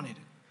what I wanted.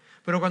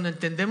 Pero cuando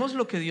entendemos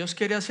lo que Dios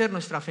quiere hacer,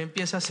 nuestra fe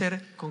empieza a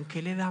ser ¿con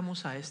qué le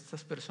damos a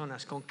estas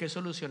personas? ¿Con qué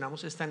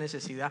solucionamos esta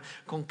necesidad?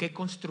 ¿Con qué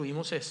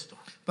construimos esto?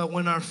 But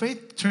when our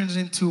faith turns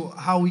into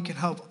how we can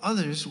help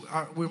others,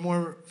 we're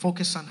more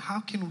focused on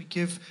how can we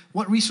give,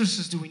 what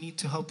resources do we need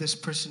to help this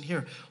person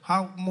here?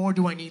 How more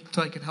do I need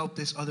so I can help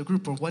this other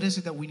group? Or what is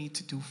it that we need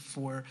to do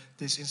for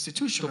this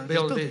institution To or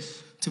build building,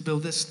 this. to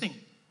build this thing?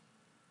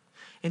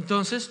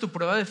 Entonces tu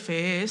prueba de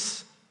fe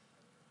es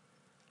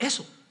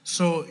eso.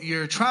 So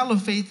your trial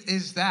of faith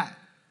is that.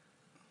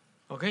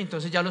 ¿Ok?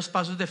 Entonces ya los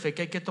pasos de fe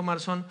que hay que tomar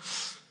son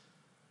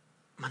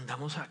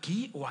mandamos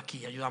aquí o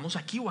aquí, ayudamos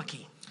aquí o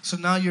aquí. So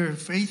now your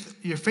faith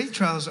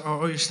trials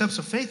or your steps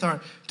of faith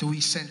are, do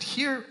we send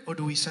here or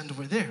do we send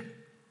over there?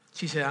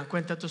 Si se dan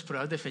cuenta, tus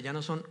pruebas de fe ya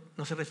no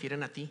se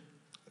refieren a ti,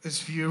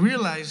 If you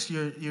realize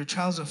your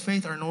trials of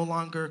faith are no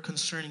longer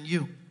concerning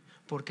you,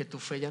 porque tu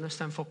fe ya no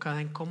está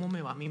enfocada en cómo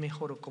me va a mí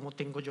mejor o cómo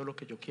tengo yo lo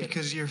que yo quiero.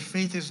 because your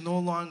faith is no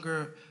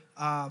longer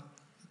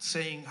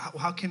saying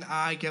how can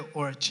I get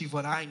or achieve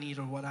what I need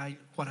or what I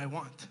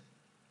want.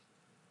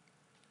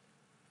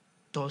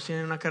 Todos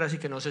tienen una cara así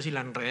que no sé si la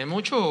enredé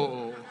mucho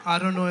o I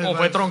don't know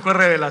fue if tronco de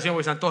revelación,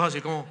 porque están todos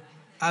así como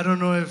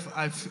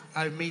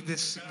I've made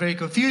this very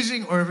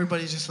confusing or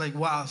everybody's just like,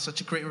 wow,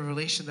 such a great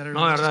revelation that no,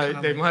 de everyone's just verdad,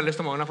 kind debimos haberles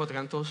tomado una foto,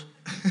 quedan todos.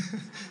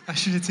 I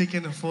should have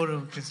taken a photo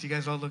because you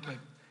guys all look like.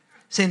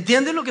 ¿Se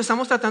entiende lo que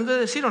estamos tratando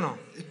de decir o no?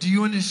 Do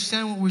you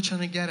understand what we're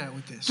trying to get at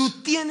with this? Tú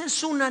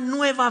tienes una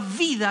nueva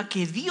vida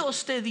que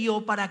Dios te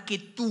dio para que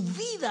tu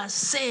vida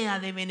sea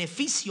de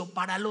beneficio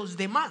para los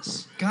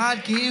demás.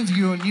 God gave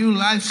you a new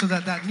life so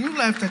that new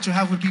life that you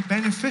have would be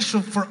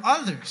beneficial for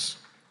others.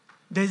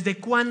 ¿Desde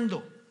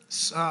cuándo?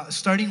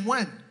 Starting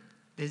when?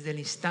 Desde el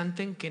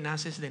instante en que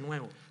naces de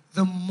nuevo.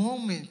 The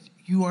moment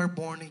you are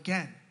born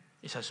again.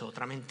 Esa es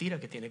otra mentira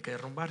que tiene que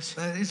derrumbarse.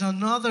 That is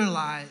another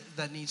lie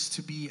that needs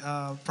to be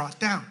brought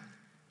down.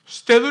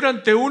 Usted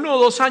durante 1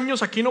 o 2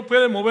 años aquí no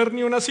puede mover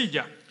ni una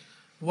silla.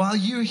 While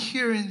you're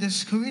here in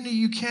this community,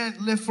 you can't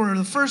lift for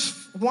the first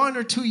 1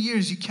 or 2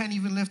 years, you can't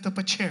even lift up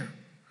a chair.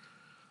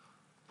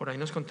 Por ahí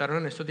nos contaron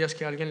en estos días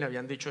que a alguien le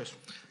habían dicho eso.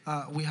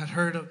 We had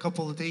heard a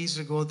couple of days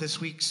ago this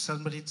week,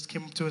 somebody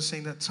came up to us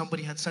saying that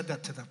somebody had said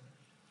that to them.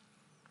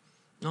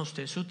 No,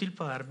 usted es útil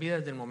para dar vida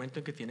desde el momento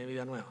en que tiene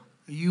vida nueva.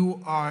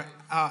 You are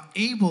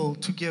able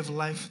to give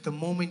life the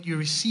moment you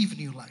receive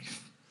new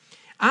life.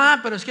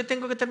 Ah, pero es que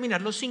tengo que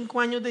terminar los 5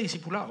 años de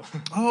discipulado.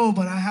 Oh,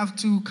 but I have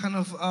to kind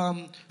of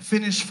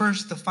finish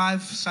first the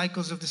 5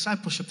 cycles of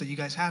discipleship that you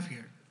guys have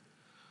here.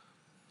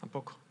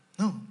 Tampoco.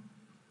 No.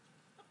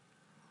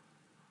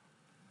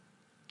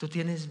 Tú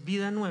tienes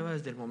vida nueva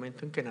desde el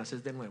momento en que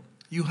naces de nuevo.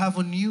 You have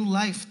a new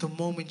life the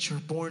moment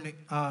you're born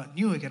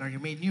new again or you're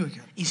made new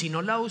again. Y si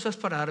no la usas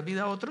para dar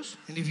vida a otros,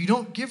 And if you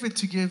don't give it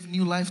to give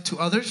new life to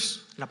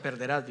others, la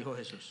perderás, dijo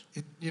Jesús.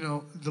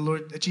 the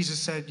Lord Jesus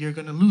said you're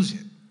going to lose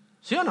it,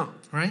 ¿Sí o no?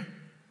 right?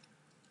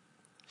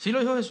 ¿Sí lo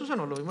dijo Jesús o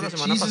no? Lo vimos la Did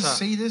semana Jesus pasada.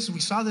 say this? We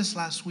saw this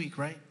last week,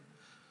 right?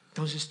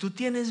 Entonces tú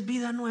tienes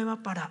vida nueva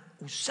para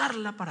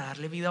usarla para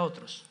darle vida a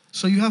otros.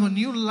 So you have a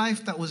new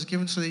life that was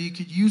given so that you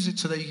could use it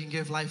so that you can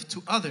give life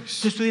to others.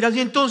 Entonces tú dirás, ¿y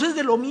entonces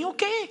de lo mío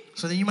qué?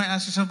 So then you might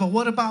ask yourself, but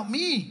what about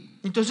me?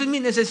 Entonces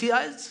mis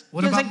necesidades,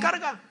 What ¿quién se about,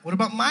 encarga? what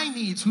about my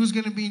needs? Who's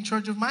going to be in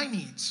charge of my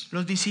needs?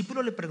 Los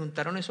discípulos le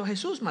preguntaron eso a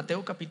Jesús,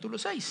 Mateo capítulo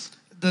 6,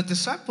 The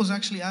disciples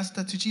actually asked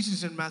that to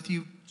Jesus in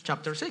Matthew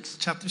chapter 6,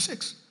 chapter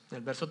 6,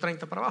 del verso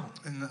 30 para abajo.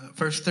 and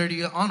verse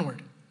 30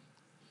 onward.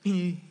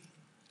 Y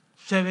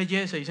se ve,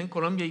 se dice en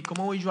Colombia, ¿y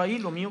cómo voy yo ahí?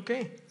 ¿Lo mío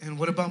qué? And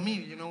what about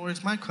me?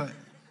 Where's my cut?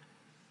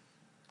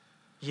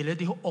 Y él les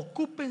dijo,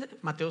 ocúpense,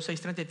 Mateo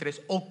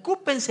 6:33,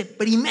 ocúpense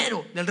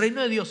primero del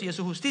reino de Dios y de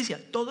su justicia.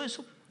 Todo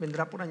eso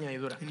vendrá por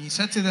añadidura. And he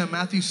said to them,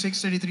 Matthew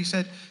 6:33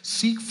 said,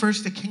 seek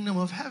first the kingdom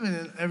of heaven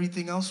and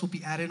everything else will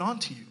be added on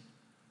to you.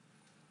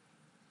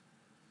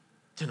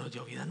 Se nos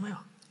dio vida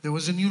nueva. There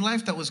was a new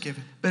life that was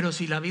given. Pero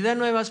si la vida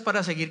nueva es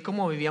para seguir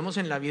como vivíamos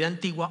en la vida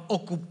antigua,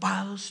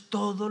 ocupados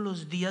todos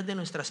los días de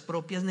nuestras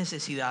propias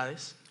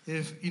necesidades,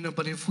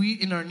 But if we,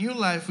 in our new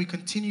life, we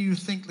continue to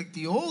think like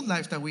the old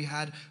life that we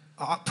had,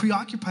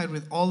 preoccupied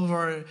with all of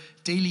our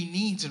daily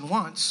needs and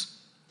wants,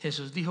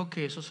 Jesús dijo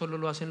que eso solo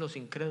lo hacen los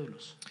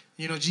incrédulos.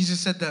 Jesus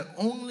said that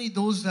only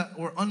those that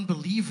were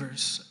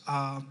unbelievers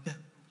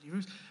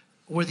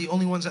were the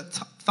only ones that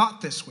thought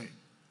this way.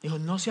 Dijo,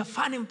 no se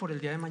afanen por el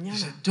día de He mañana.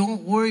 said,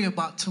 don't worry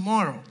about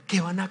tomorrow, ¿Qué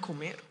van a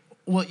comer?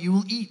 what you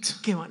will eat,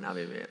 ¿Qué van a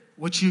beber?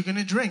 what you're going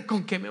to drink,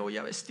 ¿Con qué me voy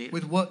a vestir?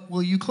 with what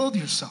will you clothe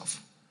yourself.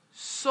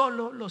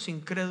 Solo los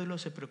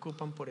incrédulos se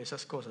preocupan por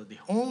esas cosas,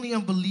 dijo. Only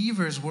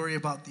unbelievers worry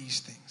about these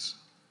things.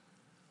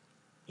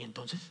 ¿Y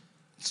entonces?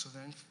 So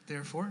then,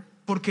 therefore,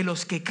 Porque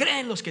los que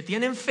creen, los que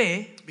tienen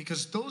fe,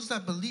 because those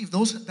that believe,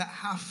 those that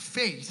have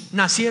faith,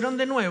 nacieron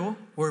de nuevo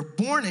were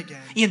born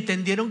again. y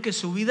entendieron que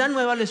su vida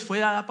nueva les fue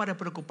dada para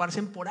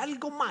preocuparse por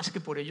algo más que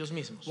por ellos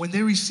mismos. When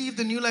they received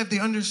the new life, they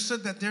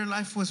understood that their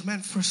life was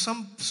meant for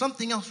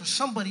something else, for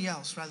somebody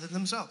else rather than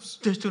themselves.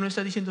 Entonces tú no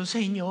estás diciendo,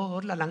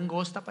 Señor, la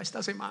langosta para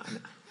esta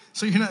semana.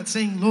 So you're not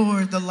saying,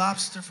 Lord, the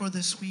lobster for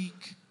this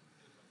week.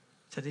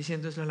 Estás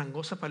diciendo, es la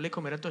langosta para darle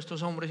comer a todos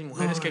estos hombres y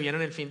mujeres que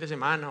vienen el fin de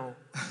semana. O,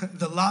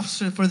 The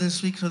lobster for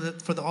this week,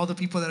 all the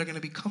people that are going to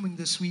be coming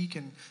this week,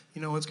 and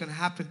what's going to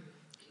happen.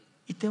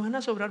 y te van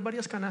a sobrar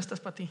varias canastas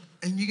para ti.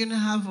 And you're going to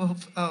have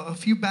a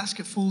few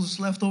basketfuls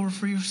left over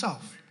for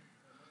yourself.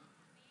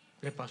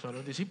 Le pasó a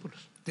los discípulos.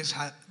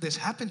 This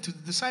happened to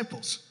the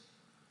disciples.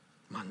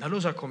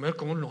 Mándalos a comer,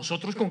 como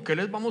nosotros con qué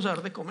les vamos a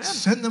dar de comer.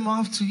 Send them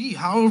off to eat.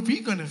 How are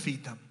we going to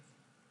feed them?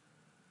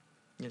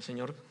 Y el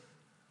Señor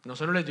no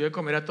solo les dio de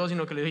comer a todos,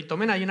 sino que les dijo,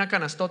 tomen ahí una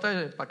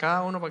canastota para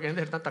cada uno para que dejen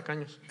de ser tan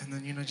tacaños. And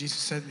then, Jesus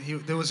said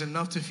there was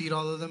enough to feed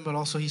all of them, but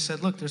also he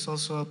said, look, there's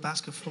also a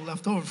basket full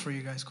left over for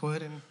you guys. Go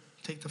ahead and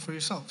take that for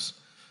yourselves.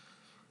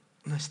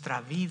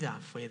 Nuestra vida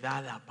fue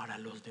dada para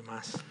los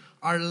demás.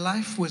 Our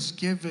life was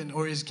given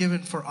or is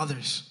given for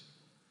others.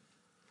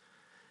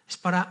 Es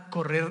para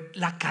correr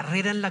la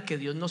carrera en la que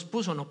Dios nos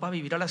puso, no para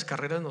vivir a las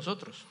carreras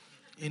nosotros.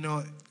 The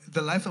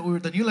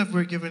new life we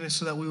were given is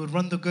so that we would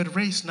run the good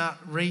race, not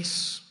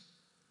race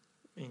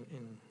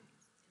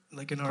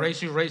like in our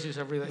Crazy races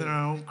every day. in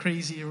our own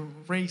crazy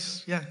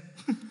race. Yeah.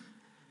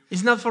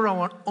 It's not for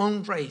our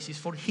own race, it's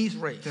for His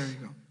race. There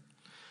you go.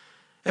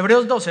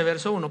 Hebreos 12,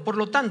 verso 1. Por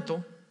lo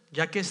tanto,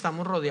 ya que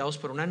estamos rodeados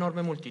por una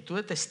enorme multitud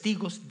de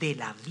testigos de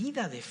la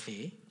vida de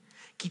fe,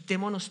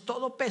 quitémonos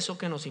todo peso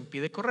que nos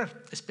impide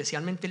correr,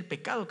 especialmente el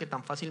pecado que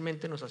tan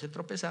fácilmente nos hace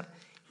tropezar,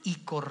 y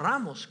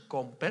corramos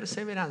con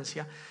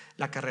perseverancia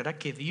la carrera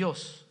que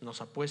Dios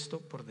nos ha puesto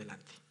por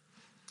delante.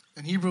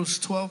 And Hebrews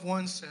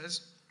 12:1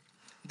 says,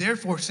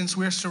 therefore, since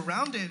we are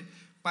surrounded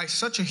by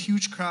such a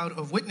huge crowd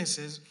of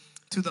witnesses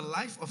to the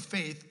life of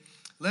faith,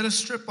 let us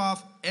strip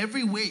off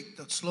every weight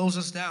that slows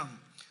us down,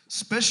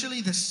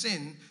 especially the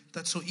sin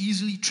that so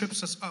easily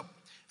trips us up,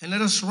 and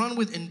let us run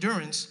with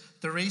endurance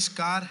the race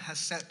God has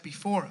set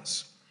before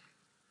us.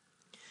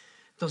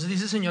 Entonces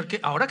dice el Señor que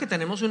ahora que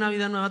tenemos una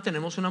vida nueva,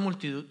 tenemos una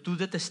multitud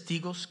de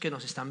testigos que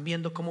nos están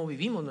viendo cómo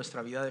vivimos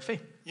nuestra vida de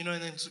fe. You know,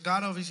 and then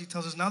God obviously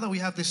tells us now that we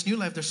have this new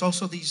life, there's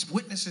also these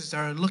witnesses that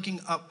are looking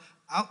out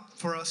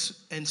for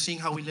us and seeing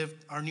how we live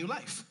our new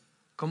life.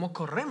 ¿Cómo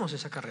corremos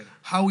esa carrera?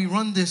 How we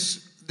run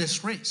this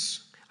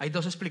race. Hay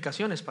dos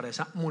explicaciones para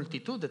esa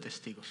multitud de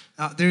testigos.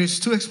 There is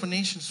two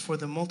explanations for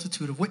the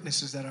multitude of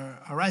witnesses that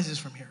arises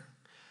from here.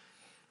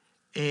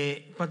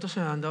 ¿Cuántos se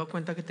han dado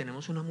cuenta que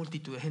tenemos una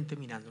multitud de gente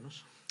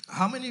mirándonos?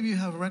 How many of you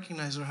have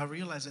recognized or have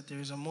realized that there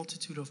is a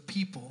multitude of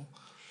people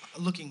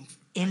looking?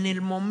 En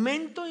el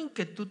momento en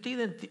que tú te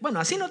identificas, bueno,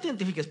 así no te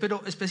identifiques,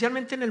 pero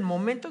especialmente en el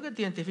momento que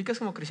te identificas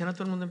como cristiano,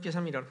 todo el mundo empieza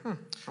a mirar.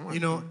 You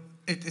know,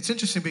 it's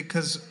interesting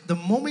because the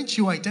moment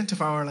you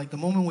identify, or like the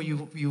moment when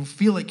you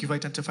feel like you've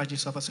identified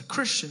yourself as a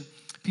Christian,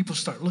 people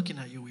start looking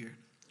at you weird.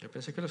 Yo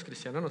pensé que los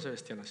cristianos no se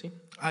vestían así.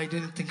 I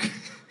didn't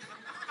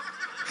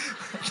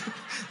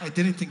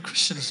think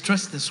Christians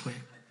dress this way.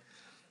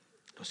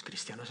 Los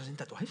cristianos hacen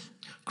tatuajes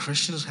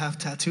Christians have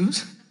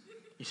tattoos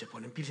y se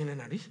ponen piercing en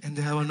la nariz. and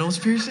they have a nose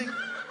piercing.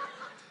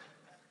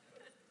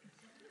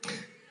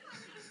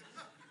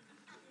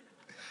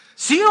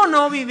 ¿Sí o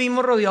no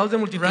vivimos rodeados de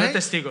multitud de Right?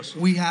 testigos?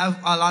 We have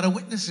a lot of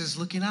witnesses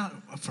looking out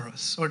for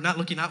us, or not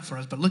looking out for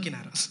us, but looking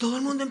at us. Todo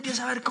el mundo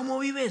empieza a ver cómo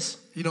vives,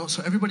 You know,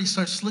 so everybody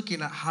starts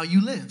looking at how you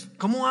live,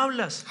 cómo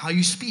hablas, how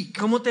you speak,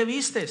 cómo te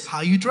vistes,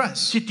 how you dress,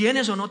 si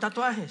tienes o no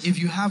tatuajes, if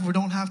you have or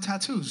don't have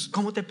tattoos,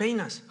 cómo te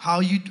peinas, how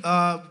you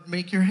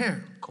make your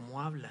hair,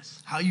 cómo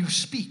hablas, how you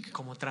speak,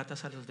 cómo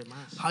tratas a los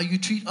demás. how you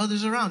treat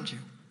others around you.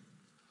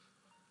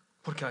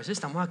 Porque a veces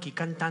estamos aquí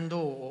cantando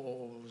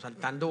o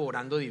saltando,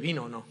 orando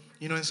divino, ¿no?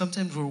 You know, and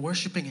sometimes we're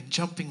worshiping and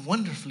jumping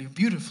wonderfully and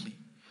beautifully,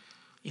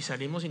 Y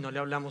salimos y no le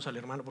hablamos al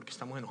hermano porque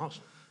estamos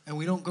enojados. and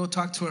we don't go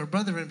talk to our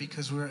brethren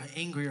because we're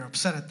angry or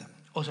upset at them.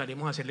 O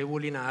salimos a hacerle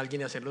bullying a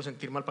alguien y hacerlo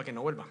sentir mal para que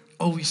no vuelva.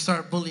 Or we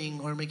start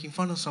bullying or making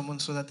fun of someone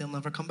so that they'll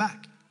never come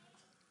back,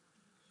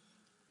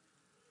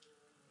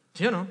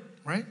 ¿Sí o no?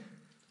 right?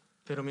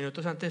 Pero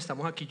minutos antes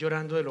estamos aquí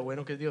llorando de lo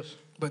bueno que es Dios.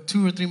 But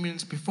 2 or 3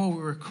 minutes before,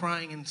 we were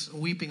crying and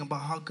weeping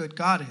about how good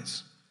God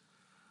is.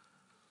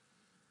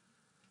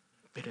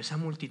 Pero esa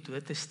multitud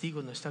de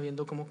testigos no está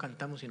viendo cómo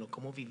cantamos, sino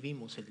cómo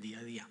vivimos el día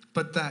a día.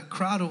 But that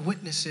crowd of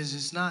witnesses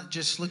is not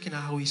just looking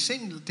at how we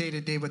sing day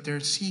to day, but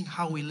they're seeing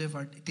how we live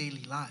our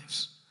daily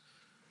lives.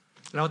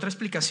 La otra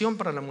explicación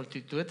para la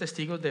multitud de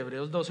testigos de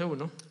Hebreos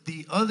 12:1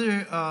 The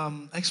other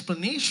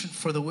explanation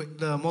for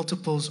the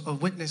multiples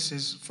of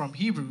witnesses from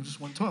Hebrews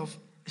 1:12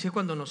 es que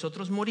cuando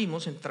nosotros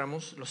morimos,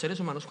 entramos, los seres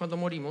humanos cuando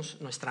morimos,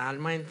 nuestra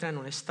alma entra en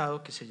un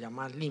estado que se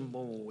llama limbo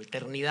o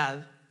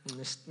eternidad,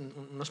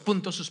 unos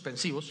puntos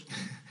suspensivos.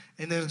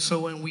 And then so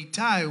when we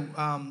die,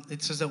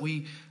 it says that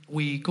we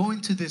go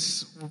into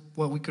this,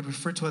 what we could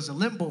refer to as a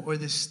limbo, or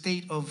this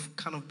state of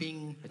kind of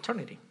being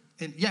Eternity.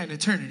 in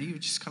eternity,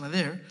 which is kind of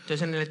there.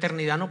 Entonces en la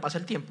eternidad no pasa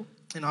el tiempo.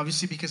 And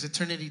obviously because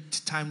eternity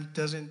time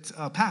doesn't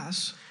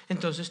pass.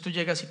 Entonces tú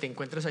llegas y te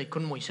encuentras ahí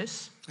con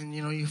Moisés, And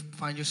you know, you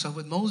find yourself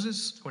with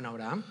Moses, con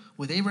Abraham,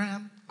 with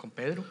Abraham, con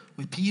Pedro,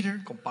 with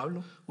Peter, con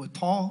Pablo, with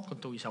Paul, con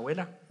tu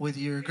bisabuela, with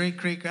your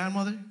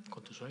great-great-grandmother,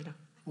 con tu suegra.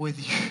 with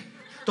your,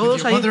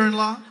 Todos ahí.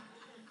 mother-in-law,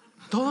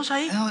 Todos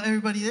ahí.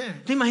 everybody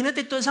there. Tú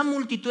imagínate toda esa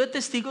multitud de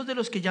testigos de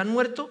los que ya han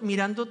muerto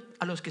mirando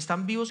a los que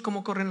están vivos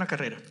cómo corren la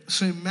carrera.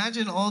 So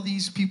imagine all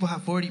these people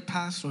have already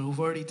passed or who've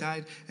already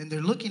died, and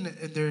they're looking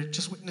at, and they're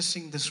just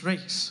witnessing this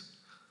race.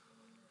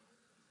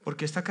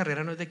 Porque esta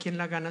carrera no es de quién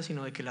la gana,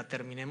 sino de que la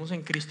terminemos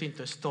en Cristo y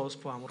entonces todos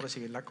podamos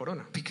recibir la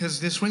corona. Because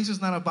this race is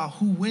not about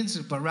who wins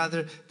it, but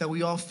rather that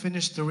we all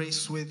finish the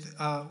race with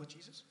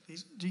Jesus.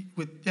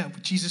 With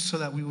Jesus, so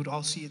that we would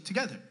all see it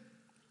together.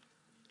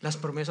 Las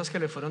promesas que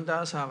le fueron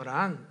dadas a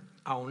Abraham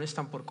aún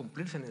están por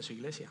cumplirse en su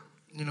iglesia.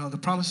 You know, the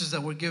promises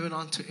that were given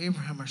unto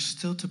Abraham are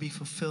still to be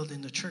fulfilled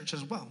in the church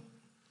as well.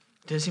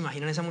 Entonces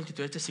imaginan esa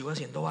multitud de testigos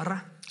haciendo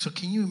barra. So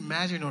can you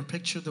imagine or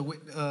picture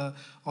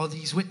all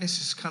these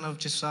witnesses kind of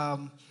just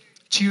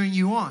cheering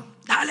you on?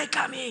 Dale,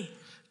 Cami,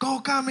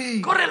 Go,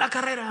 Kami! corre la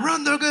carrera.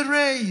 Run the good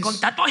race! Con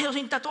tatuaje o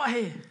sin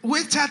tatuaje.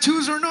 With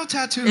tattoos or no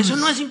tattoos. Eso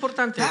no es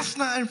importante. That's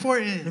not Lo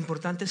important.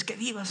 importante es que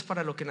vivas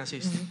para lo que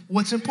naciste.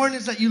 What's important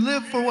is that you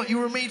live for what you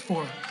were made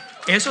for.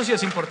 Eso sí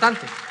es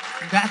importante.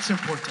 That's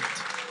important.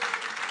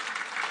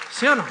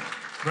 ¿Sí o no?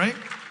 Right?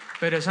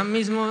 Pero esas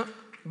mismas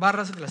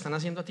barras te la están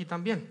haciendo a ti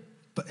también.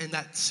 But in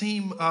that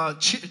same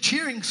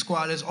cheering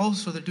squad is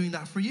also they're doing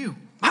that for you.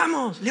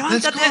 Vamos,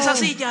 Let's levántate de esa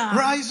silla.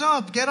 Rise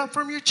up. Get up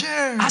from your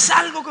chair. Haz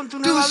algo con tu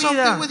Do nueva something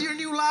vida. with your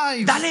new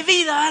life. Dale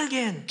vida a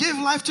alguien. Give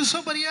life to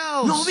somebody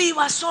else. No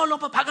vivas solo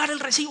para pagar el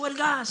recibo del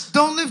gas.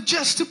 Don't live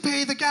just to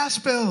pay the gas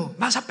bill.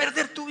 Vas a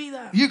perder tu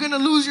vida. You're going to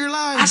lose your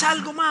life. Haz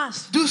algo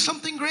más. Do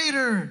something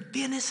greater.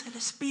 Tienes el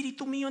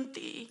espíritu mío en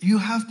ti. You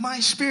have my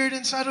spirit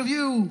inside of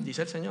you.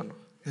 Dice el Señor, ¿no?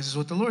 This is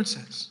what the Lord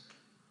says.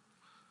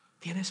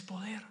 Tienes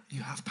poder,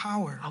 You have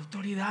power,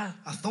 autoridad.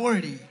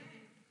 authority.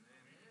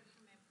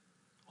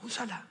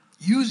 Úsala.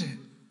 Use it.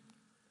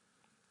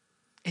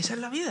 Esa es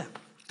la vida.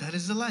 That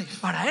is the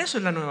life. Para eso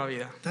es la nueva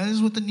vida. That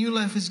is what the new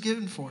life is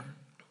given for.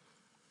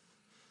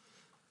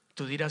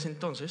 Tú dirás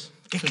entonces,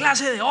 ¿qué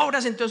clase de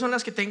obras entonces son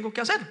las que tengo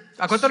que hacer?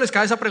 ¿A cuánto les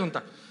cae esa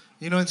pregunta?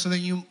 You know, and so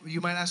then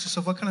you might ask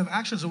yourself, what kind of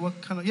actions or what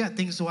kind of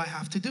things do I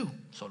have to do?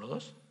 Solo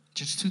dos.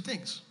 Just 2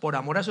 things. Por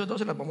amor a esos dos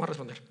se las vamos a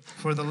responder.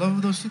 For the love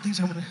of those 2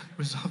 things, I'm going to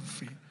resolve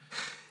for you.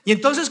 Y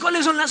entonces,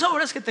 ¿cuáles son las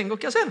obras que tengo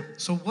que hacer?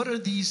 So what are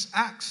these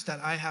acts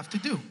that I have to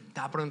do?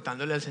 Estaba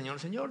preguntándole al Señor,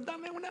 Señor,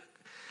 dame una.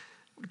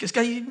 Porque es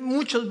que hay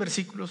muchos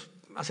versículos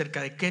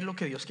acerca de qué es lo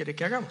que Dios quiere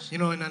que hagamos. You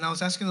know, and I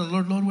was asking the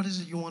Lord, what is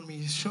it you want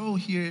me to show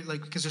here?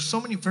 Like, because there's so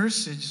many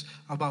verses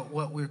about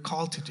what we're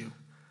called to do.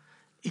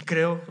 Y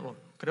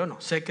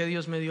sé que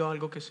Dios me dio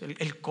algo que es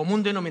el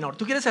común denominador.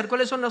 ¿Tú quieres saber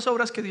cuáles son las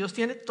obras que Dios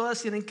tiene?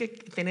 Todas tienen que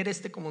tener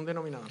este común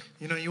denominador.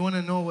 You know, you want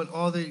to know what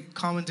all the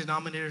common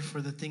denominator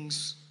for the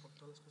things,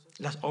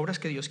 Las obras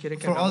que Dios quiere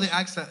que for all hagamos. the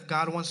acts that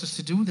God wants us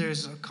to do,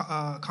 there's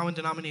a common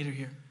denominator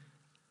here.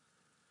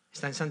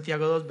 Está en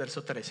Santiago 2,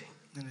 verso 13.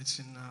 And it's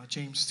in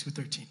James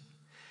 2:13.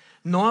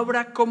 No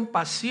habrá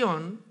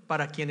compasión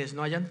para quienes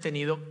no hayan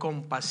tenido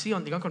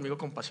compasión. Digan conmigo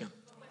compasión.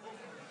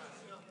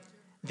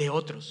 De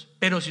otros.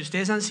 Pero si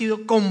ustedes han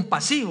sido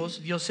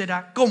compasivos, Dios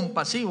será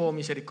compasivo o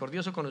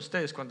misericordioso con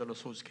ustedes cuando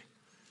los juzgue.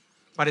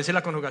 Parece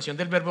la conjugación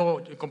del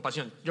verbo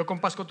compasión. Yo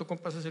compasco, tú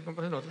compasas, él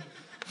compasa el otro.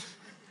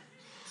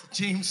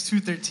 James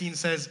 2:13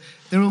 says,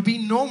 there will be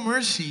no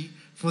mercy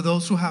for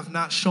those who have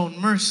not shown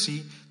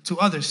mercy to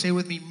others. Say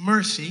with me,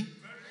 mercy.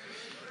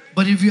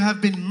 But if you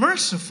have been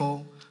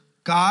merciful,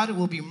 God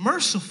will be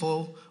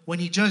merciful when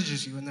he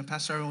judges you. And then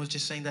Pastor Aaron was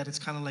just saying that it's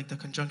kind of like the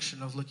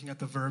conjunction of looking at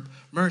the verb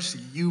mercy.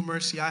 You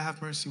mercy, I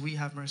have mercy, we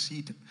have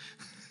mercy.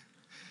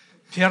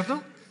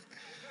 ¿Cierto?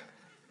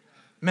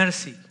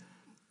 Mercy,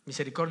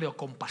 misericordia o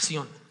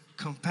compasión.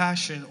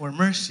 Compassion or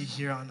mercy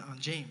here on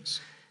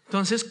James.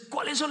 Entonces,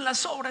 ¿cuáles son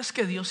las obras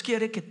que Dios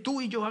quiere que tú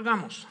y yo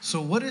hagamos?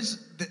 So what is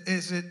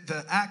it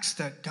the acts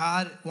that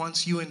God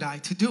wants you and I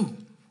to do?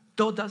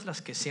 Todas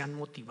las que sean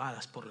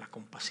motivadas por la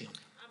compasión.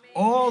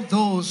 All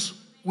those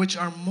which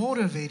are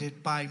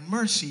motivated by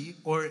mercy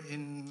or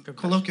in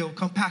colloquial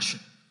compassion.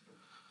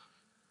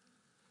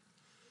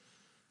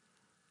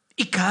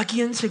 Y cada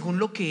quien según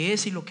lo que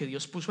es y lo que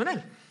Dios puso en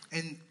él.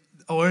 And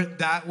or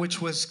that which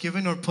was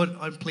given or put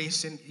in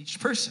place in each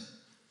person.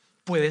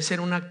 Puede ser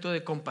un acto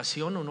de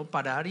compasión, uno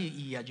parar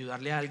y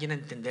ayudarle a alguien a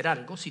entender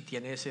algo si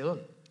tiene ese don.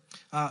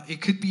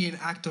 It could be an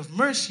act of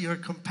mercy or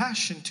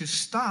compassion to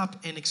stop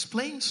and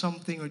explain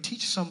something or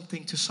teach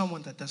something to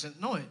someone that doesn't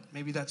know it.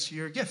 Maybe that's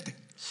your gifting.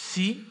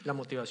 Si la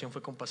motivación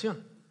fue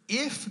compasión.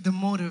 If the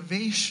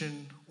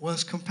motivation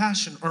was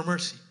compassion or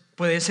mercy.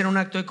 Puede ser un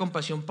acto de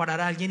compasión parar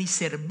a alguien y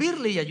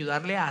servirle y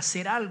ayudarle a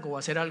hacer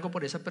algo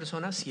por esa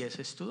persona si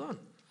ese es tu don.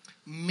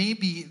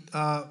 Maybe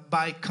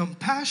by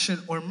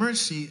compassion or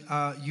mercy,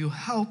 you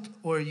help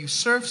or you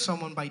serve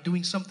someone by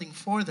doing something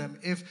for them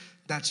if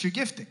that's your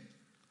gifting.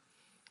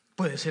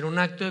 Puede ser un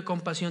acto de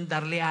compasión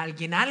darle a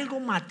alguien algo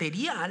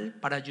material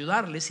para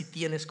ayudarle si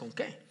tienes con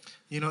qué.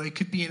 You know, it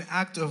could be an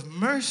act of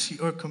mercy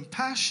or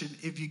compassion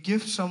if you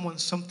give someone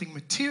something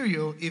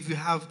material, if you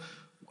have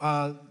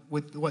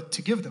with what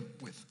to give them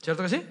with.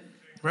 ¿Cierto que sí?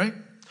 Right?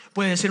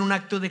 Puede ser un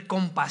acto de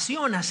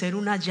compasión, hacer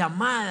una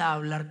llamada,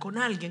 hablar con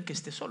alguien que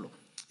esté solo.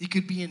 It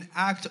could be an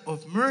act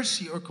of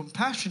mercy or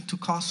compassion to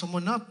call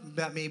someone up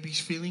that maybe is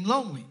feeling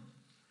lonely.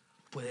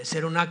 Puede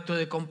ser un acto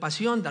de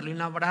compasión, darle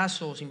un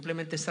abrazo o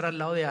simplemente estar al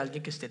lado de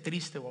alguien que esté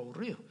triste o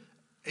aburrido.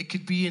 It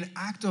could be an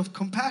act of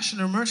compassion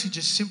or mercy,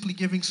 just simply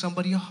giving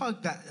somebody a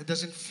hug that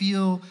doesn't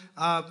feel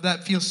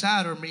that feels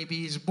sad or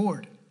maybe is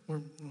bored.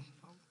 Or,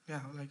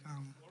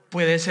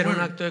 Puede ser un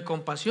acto de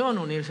compasión,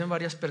 unirse en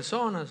varias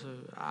personas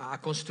a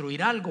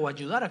construir algo, o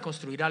ayudar a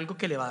construir algo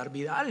que le va a dar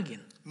vida a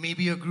alguien.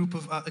 Maybe a group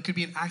of it could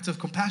be an act of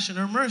compassion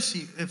or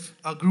mercy if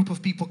a group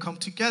of people come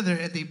together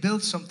and they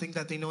build something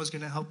that they know is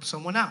going to help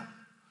someone out.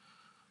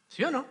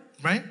 ¿Sí o no?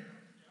 Right?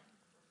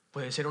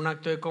 Puede ser un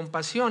acto de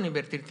compasión,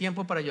 invertir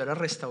tiempo para ayudar a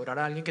restaurar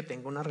a alguien que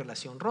tenga una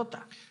relación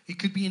rota. It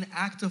could be an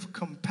act of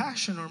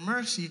compassion or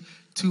mercy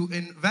to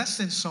invest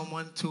in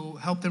someone to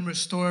help them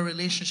restore a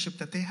relationship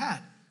that they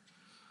had.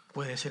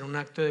 Puede ser un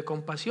acto de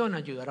compasión,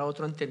 ayudar a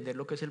otro a entender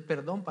lo que es el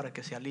perdón para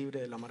que sea libre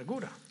de la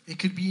amargura.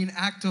 It could be an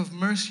act of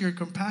mercy or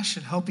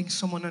compassion, helping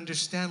someone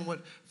understand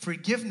what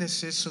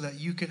forgiveness is so that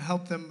you can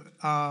help them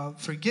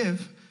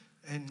forgive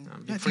and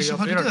be free of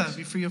bitterness.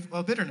 Be free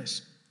of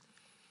bitterness.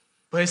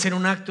 Puede ser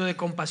un acto de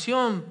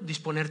compasión,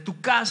 disponer tu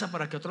casa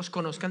para que otros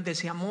conozcan de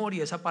ese amor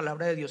y esa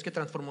palabra de Dios que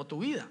transformó tu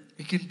vida.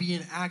 It can be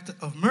an act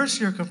of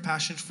mercy or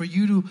compassion for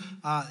you to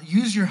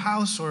use your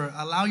house or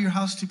allow your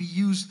house to be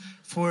used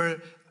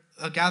for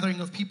a gathering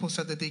of people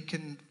so that they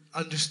can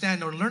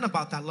understand or learn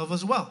about that love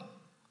as well.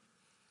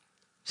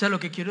 O sea, lo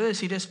que quiero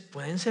decir es,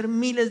 pueden ser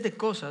miles de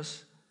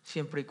cosas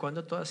siempre y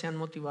cuando todas sean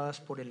motivadas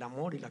por el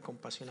amor y la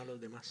compasión a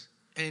los demás.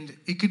 And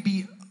it could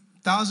be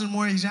 1,000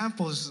 more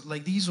examples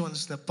like these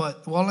ones,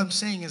 but all I'm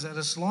saying is that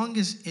as long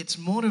as it's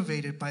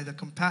motivated by the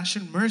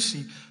compassion,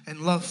 mercy, and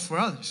love for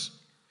others.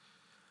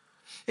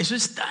 Eso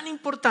es tan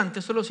importante,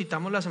 esto lo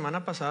citamos la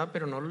semana pasada,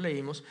 pero no lo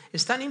leímos.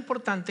 Es tan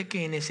importante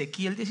que en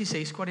Ezequiel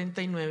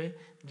 16:49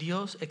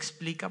 Dios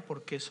explica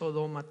por qué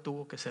Sodoma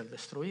tuvo que ser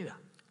destruida.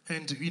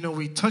 And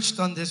we touched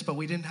on this, but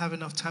we didn't have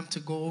enough time to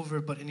go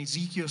over. But in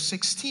Ezekiel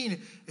 16,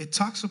 it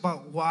talks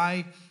about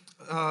why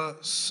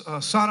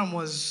Sodom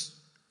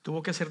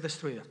Tuvo que ser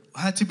destruida.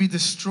 had to be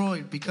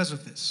destroyed because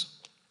of this.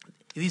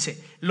 Y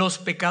dice, los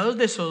pecados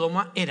de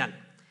Sodoma eran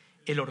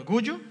el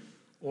orgullo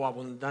o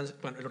abundancia,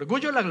 bueno, el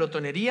orgullo, la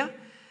glotonería,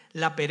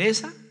 la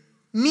pereza,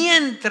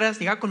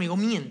 diga conmigo,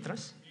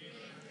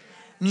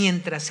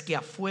 mientras que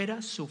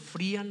afuera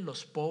sufrían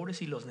los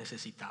pobres y los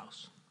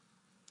necesitados.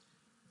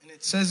 And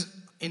it says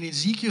in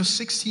Ezekiel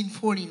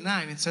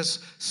 16:49, it says,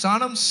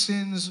 Sodom's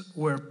sins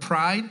were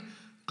pride,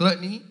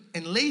 gluttony,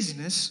 and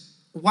laziness,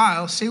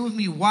 while, say with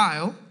me,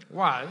 while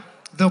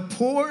the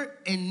poor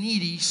and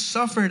needy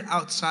suffered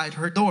outside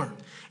her door.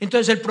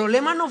 Entonces el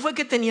problema no fue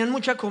que tenían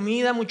mucha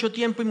comida, mucho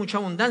tiempo y mucha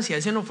abundancia.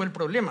 Ese no fue el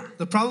problema.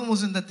 The problem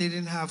wasn't that they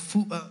didn't have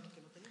food,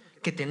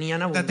 Que tenían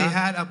that they abundancia,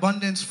 had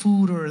abundance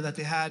food, or that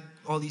they had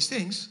all these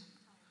things,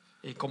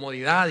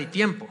 comodidad y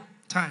tiempo.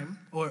 time,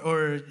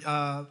 or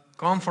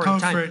Comfort and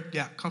time. comfort,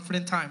 yeah, comfort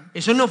and time.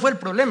 Eso no fue el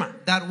problema.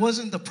 That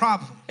wasn't the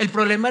problem. El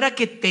problema era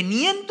que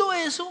teniendo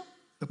eso,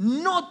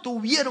 no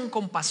tuvieron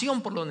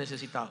compasión por los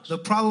necesitados. The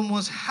problem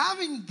was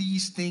having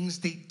these things,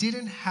 they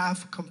didn't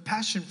have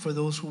compassion for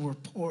those who were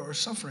poor or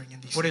suffering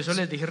in these Por eso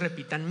things. les dije,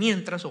 repitan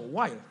mientras o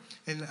while.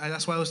 And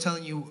that's why I was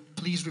telling you,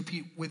 please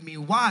repeat with me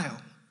while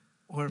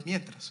or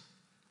mientras.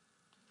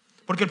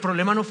 Porque el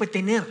problema no fue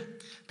tener.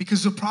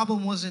 Because the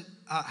problem wasn't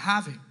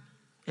having.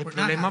 El or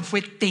not problema having.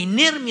 fue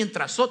tener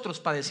mientras otros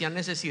padecían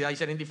necesidad y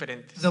ser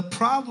indiferentes. The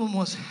problem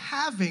was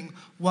having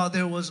while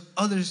there was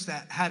others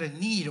that had a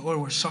need or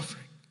were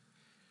suffering.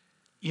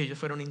 Y ellos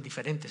fueron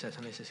indiferentes a esa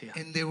necesidad.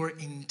 And they were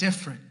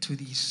indifferent to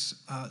these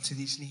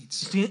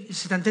needs. ¿Se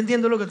está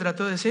entendiendo lo que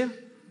trato de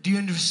decir? Do you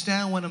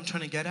understand what I'm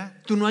trying to get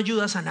at? Tú no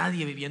ayudas a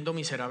nadie viviendo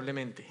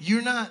miserablemente.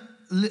 You're not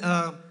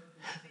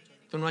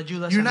Tú no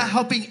ayudas you're a not nadie.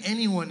 helping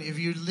anyone if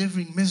you're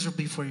living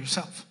miserably for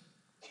yourself.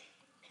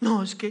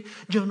 No, es que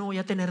yo no voy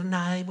a tener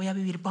nada y voy a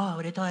vivir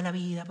pobre toda la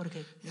vida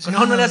porque Yes, con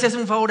eso no le haces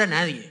un favor a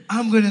nadie.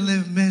 I'm going to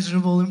live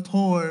miserable and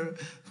poor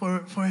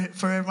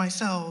for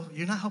myself.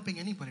 You're not helping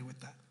anybody with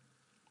that.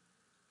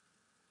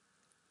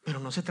 Pero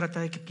no se trata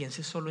de que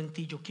pienses solo en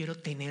ti, yo quiero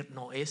tener,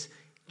 no, es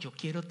yo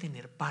quiero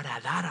tener para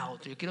dar a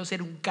otro, yo quiero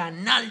ser un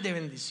canal de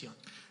bendición.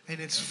 And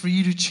it's for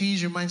you to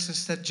change your mindset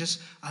instead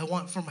just I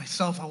want for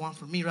myself, I want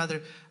for me.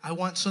 Rather, I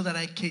want so that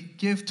I can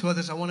give to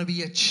others. I want to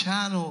be a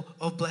channel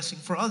of blessing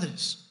for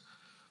others.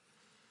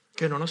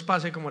 Que no nos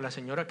pase como la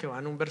señora que va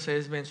en un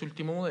Mercedes-Benz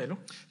último modelo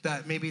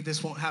That maybe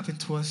this won't happen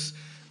to us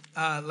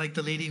like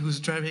the lady who's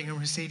driving a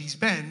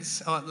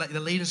Mercedes-Benz, like the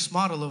latest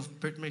model of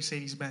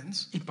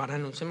Mercedes-Benz. y para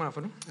en un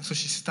semáforo And so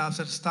she stops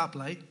at a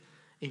stoplight.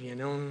 y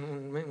viene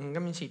un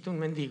gamincito, un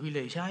mendigo y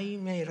le dice, ay,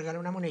 me regala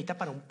una monedita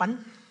para un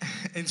pan.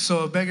 And so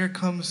a beggar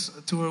comes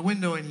to her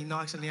window and he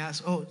knocks and he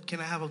asks, oh, can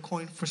I have a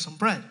coin for some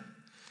bread?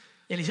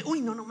 Y él dice,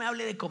 uy, no me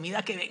hable de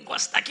comida que vengo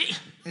hasta aquí.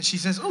 And she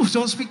says, oh,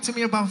 don't speak to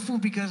me about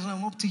food because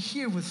I'm up to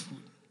here with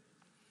food.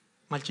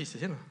 Mal chiste,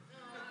 ¿sí o no?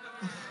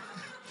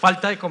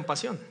 Falta de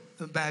compasión.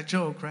 A bad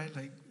joke, right?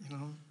 Like,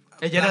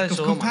 Ella era lack de of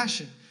Sodoma.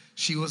 compassion.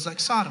 She was like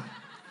Sodom.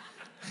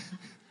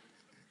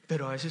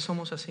 Pero a veces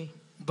somos así.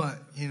 But,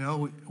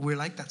 we're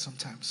like that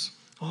sometimes.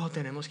 Oh,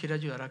 tenemos que ir a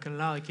ayudar a aquel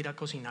lado, hay que ir a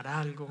cocinar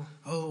algo.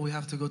 Oh, we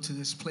have to go to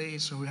this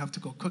place or we have to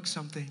go cook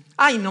something.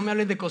 Ay, no me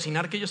hablen de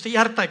cocinar, que yo estoy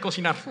harta de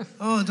cocinar.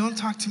 Oh, don't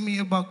talk to me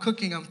about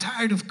cooking. I'm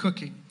tired of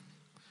cooking.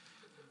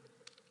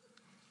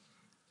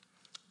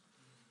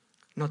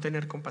 No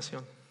tener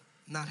compasión.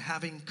 Not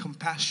having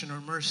compassion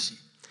or mercy.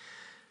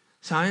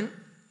 ¿Saben?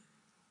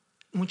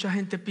 Mucha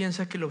gente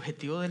piensa que el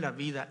objetivo de la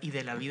vida y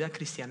de la vida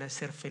cristiana es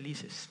ser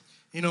felices.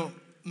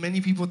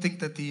 Many people think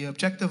that the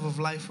objective of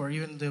life or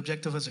even the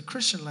objective as a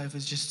Christian life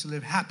is just to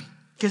live happy.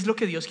 ¿Qué es lo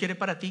que Dios quiere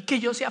para ti? Que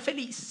yo sea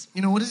feliz.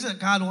 What is it that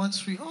God wants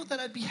for you? Oh, that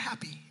I'd be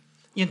happy.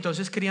 Y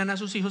entonces crían a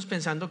sus hijos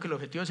pensando que el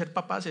objetivo de ser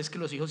papás es que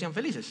los hijos sean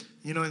felices.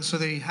 And so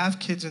they have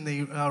kids and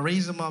they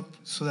raise them up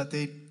so that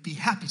they'd be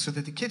happy, so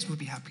that the kids would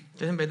be happy.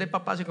 Entonces en vez de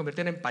papás se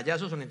convierten en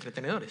payasos o en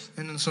entretenedores.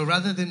 And so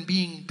rather than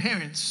being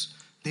parents,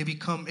 they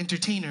become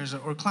entertainers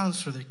or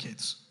clowns for their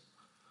kids.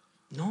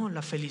 No,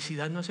 la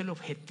felicidad no es el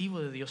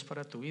objetivo de Dios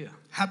para tu vida.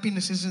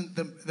 Happiness isn't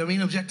the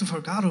main objective for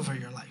God over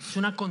your life. Es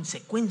una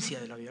consecuencia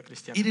de la vida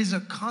cristiana. It is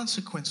a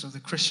consequence of the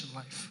Christian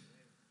life.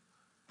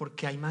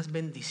 Porque hay más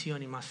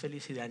bendición y más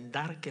felicidad en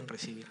dar que en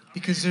recibir.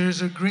 Because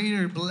there's a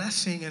greater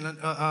blessing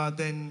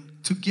than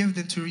to give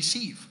than to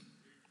receive.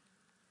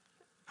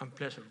 And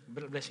pleasure,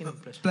 blessing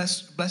and pleasure.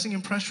 Blessing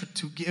and pressure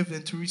to give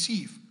than to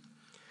receive.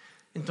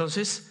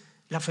 Entonces,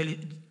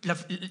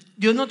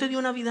 Dios no te dio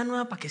una vida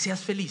nueva para que seas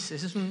feliz.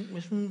 Ese es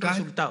un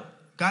resultado.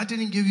 God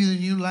didn't give you the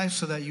new life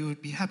so that you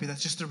would be happy.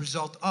 That's just the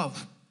result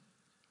of.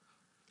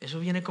 Eso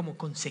viene como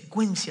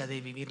consecuencia de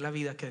vivir la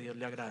vida que a Dios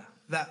le agrada.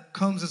 That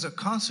comes as a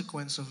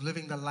consequence of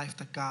living the life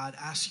that God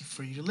asks you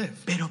for you to live.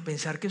 Pero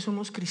pensar que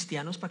somos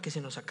cristianos para que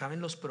se nos acaben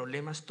los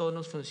problemas, todo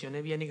nos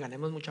funcione bien y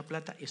ganemos mucha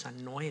plata, esa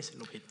no es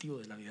el objetivo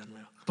de la vida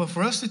nueva. But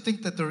for us to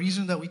think that the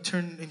reason that we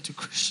turn into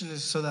Christian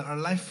is so that our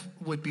life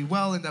would be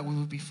well and that we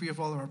would be free of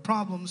all of our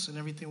problems and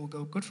everything will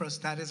go good for us,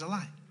 that is a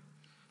lie.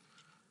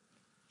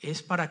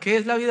 es ¿para qué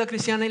es la vida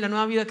cristiana y la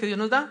nueva vida que Dios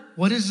nos da?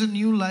 What is the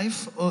new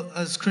life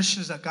as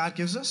Christians that God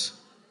gives us?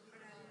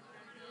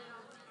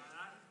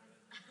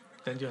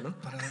 ¿Entendió, no?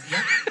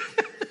 Yeah.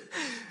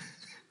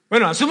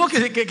 Bueno, asumo que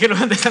lo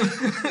están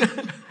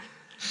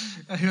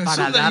I assume para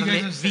that you darle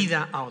guys understand.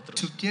 vida a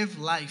otros. To give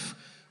life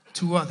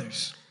to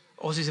others.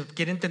 O si se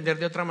quiere entender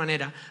de otra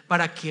manera,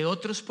 para que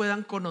otros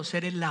puedan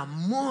conocer el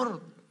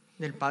amor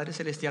del Padre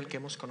Celestial que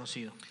hemos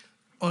conocido.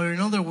 Or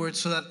in other words,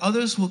 so that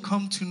others will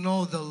come to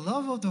know the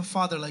love of the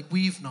Father like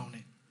we've known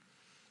it.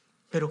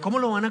 Pero ¿cómo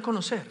lo van a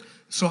conocer?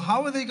 So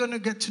how are they going to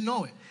get to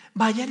know it?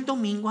 Vaya el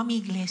domingo a mi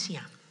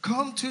iglesia.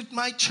 Come to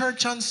my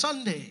church on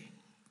Sunday.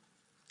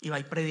 Y va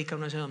y predica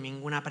uno ese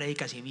domingo una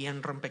prédica así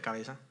bien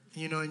rompecabezas.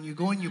 You know, and you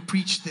go and you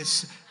preach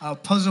this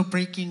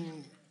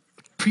puzzle-breaking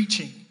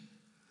preaching.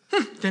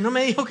 ¿Usted no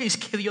me dijo que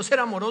Dios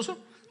era amoroso?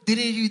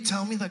 Didn't you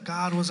tell me that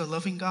God was a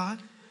loving God?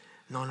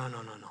 No.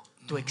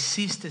 Tú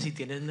existes y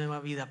tienes nueva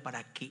vida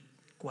para que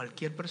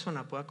cualquier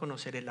persona pueda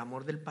conocer el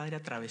amor del Padre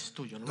a través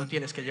tuyo. No lo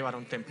tienes que llevar a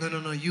un templo.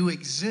 No. You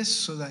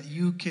exist so that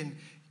you can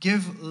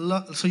give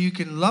love, so you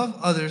can love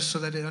others, so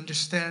that they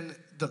understand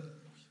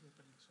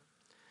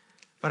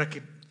Para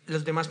que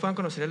los demás puedan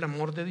conocer el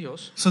amor de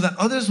Dios so that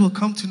others will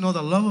come to know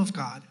the love of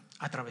God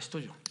a través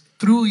tuyo.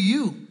 through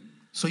you.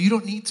 So you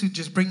don't need to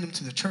just bring them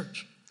to the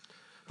church.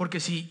 Porque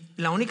si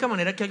la única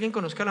manera que alguien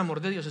conozca el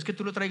amor de Dios es que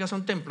tú lo traigas a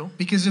un templo,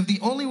 Because if the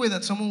only way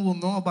that someone will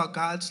know about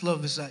God's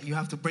love is that you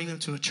have to bring them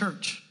to a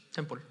church,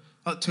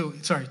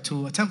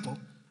 to a temple,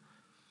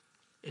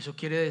 eso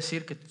quiere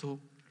decir que tú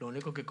lo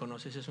único que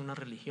conoces es una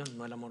religión,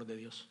 no el amor de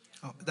Dios.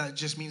 that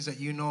just means that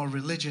you know a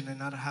religion and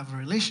not have a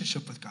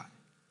relationship with God.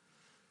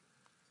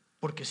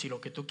 Porque si lo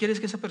que tú quieres es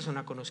que esa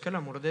persona conozca el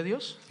amor de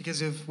Dios,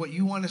 Because if what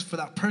you want is for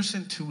that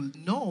person to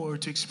know or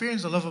to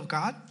experience the love of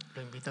God,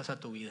 lo invitas a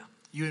tu vida,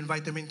 you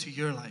invite them into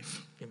your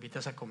life. lo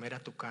invitas a comer a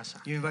tu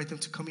casa, You invite them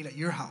to come in at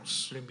your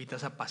house. lo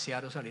invitas a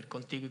pasear o salir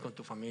contigo y con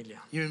tu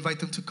familia. You invite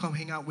them to come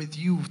hang out with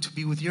you, to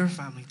be with your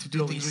family, to do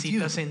Lo things with you.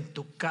 visitas en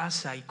tu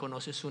casa y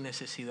conoces su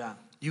necesidad.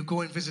 You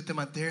go and visit them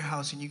at their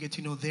house and you get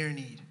to know their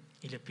need.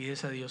 Y le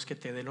pides a Dios que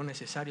te dé lo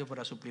necesario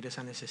para suplir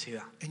esa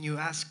necesidad. And you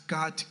ask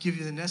God to give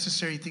you the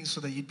necessary things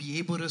so that you'd be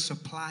able to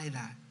supply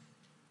that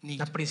need.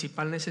 La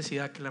principal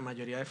necesidad que la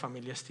mayoría de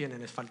familias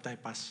tienen es falta de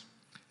paz.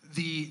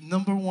 The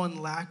number one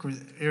lack or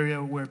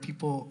area where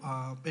people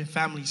and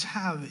families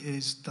have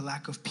is the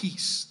lack of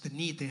peace. The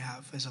need they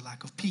have is a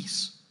lack of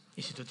peace.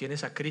 Y si tú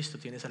tienes a Cristo,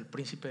 tienes al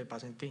príncipe de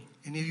paz en ti.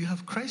 And if you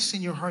have Christ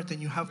in your heart,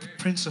 then you have the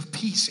Prince of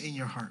Peace in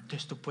your heart.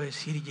 Entonces tú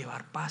puedes ir y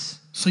llevar paz.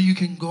 So you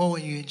can go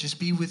and you just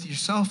be with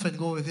yourself and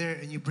go over there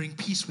and you bring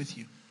peace with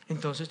you.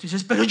 Entonces tú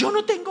dices, pero yo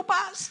no tengo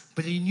paz.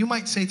 But then you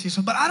might say to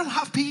yourself, but I don't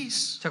have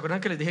peace. ¿Se acuerdan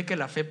que les dije que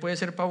la fe puede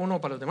ser para uno o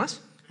para los demás?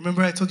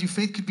 Remember I told you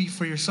faith could be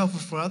for yourself or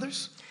for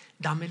others?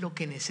 Dame lo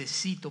que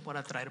necesito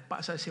para traer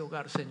paz a ese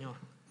hogar, Señor.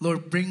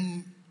 Lord,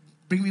 bring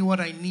me what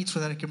I need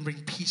so that I can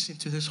bring peace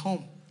into this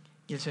home.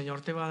 Y el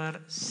Señor te va a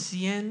dar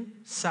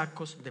 100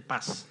 sacos de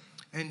paz.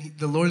 And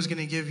the Lord is going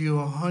to give you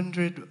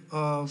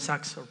 100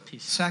 Sacks of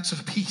peace. sacks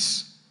of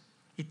peace.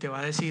 Y te va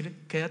a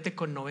decir, quédate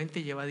con 90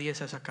 y lleva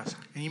 10 a esa casa.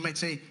 And you might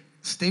say,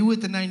 stay with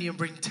the 90 and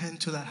bring 10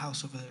 to that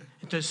house over there.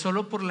 Entonces,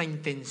 solo por la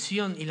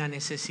intención y la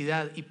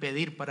necesidad y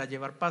pedir para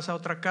llevar paz a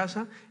otra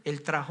casa,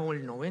 Él trajo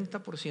el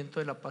 90%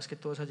 de la paz que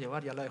tú vas a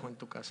llevar, ya la dejó en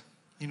tu casa.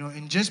 You know,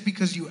 and just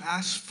because you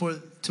asked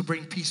to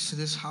bring peace to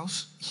this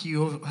house, He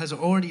has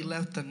already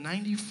left the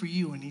 90 for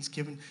you, and He's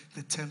given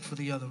the 10 for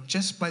the other,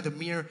 just by the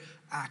mere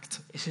act.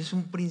 Ese es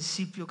un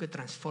principio que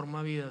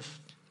transforma vidas,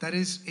 That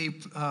is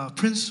a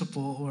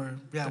principle or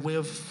way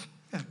of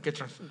que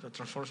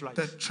transforms lives.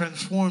 that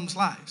transforms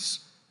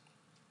lives.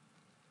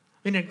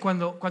 Miren,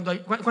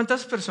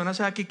 ¿cuántas personas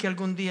hay aquí que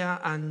algún día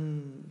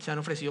se han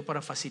ofrecido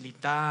para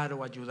facilitar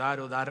o ayudar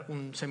o dar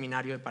un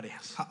seminario de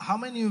parejas? How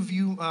many of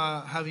you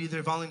have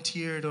either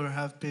volunteered or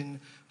have been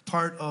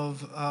part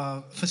of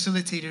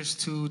facilitators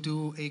to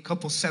do a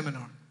couple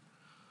seminar?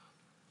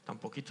 Tan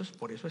poquitos,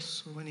 por eso es.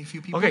 So many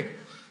few people. Okay.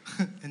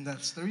 And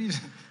that's the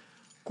reason.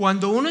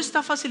 Cuando uno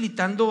está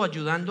facilitando o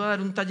ayudando a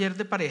dar un taller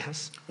de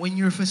parejas, When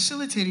you're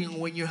facilitating,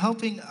 when you're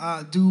helping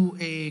do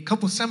a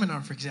couple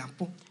seminar, for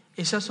example,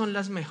 esas son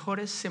las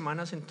mejores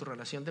semanas en tu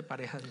relación de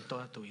parejas en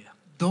toda tu vida.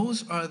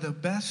 those are the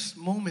best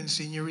moments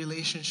in your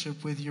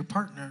relationship with your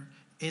partner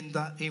in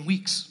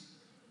weeks.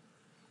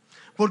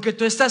 Porque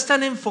tú estás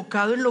tan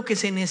enfocado en lo que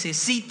se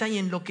necesita y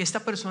en lo que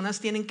estas personas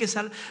tienen que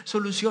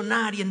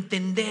solucionar y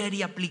entender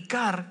y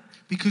aplicar,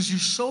 Because you're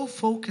so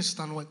focused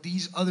on what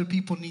these other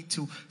people need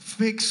to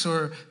fix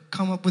or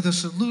come up with a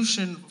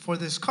solution for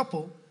this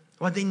couple,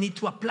 what they need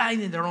to apply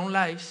in their own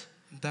lives,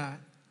 that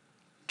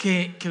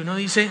que uno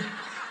dice,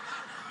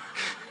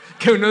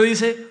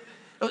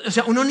 o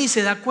sea, uno ni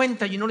se da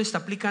cuenta y uno lo está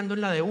aplicando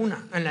en la de uno.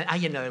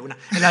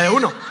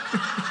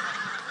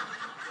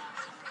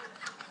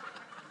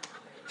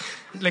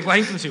 Lenguaje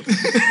inclusivo.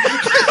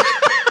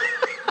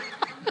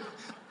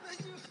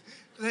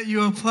 that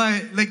you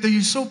apply, like that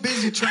you're so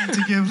busy trying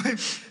to give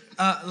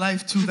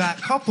life to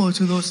that couple,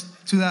 to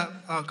that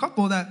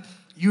couple, that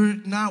you're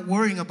not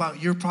worrying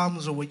about your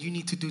problems or what you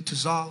need to do to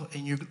solve,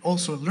 and you're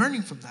also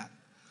learning from that.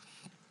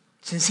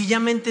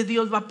 Sencillamente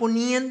Dios va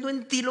poniendo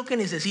en ti lo que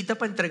necesita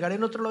para entregar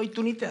en otro lado y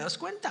tú ni te das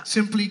cuenta.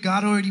 Simply,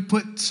 God already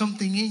put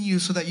something in you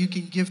so that you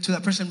can give to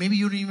that person. Maybe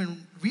you don't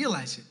even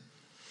realize it.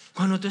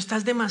 Cuando tú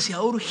estás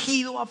demasiado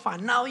urgido,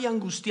 afanado y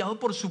angustiado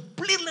por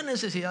suplir la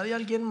necesidad de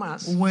alguien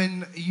más,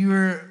 When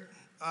you're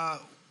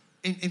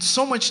in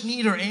so much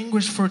need or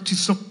anguish to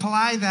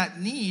supply that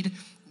need,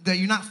 that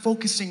you're not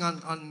focusing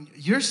on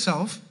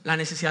yourself, la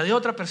necesidad de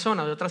otra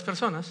persona, de otras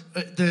personas,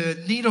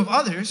 the need of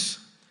others,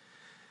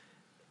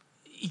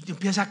 y tú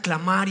empiezas a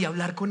clamar y a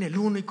hablar con el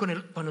uno y con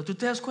el... Cuando tú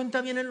te das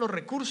cuenta vienen los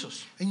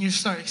recursos. and you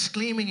start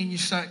exclaiming and you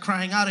start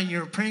crying out and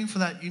you're praying for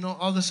that,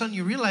 all of a sudden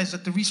you realize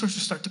that the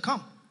resources start to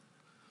come.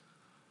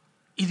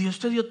 Y Dios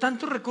te dio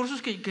tantos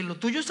recursos que lo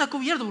tuyo está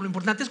cubierto. Lo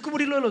importante es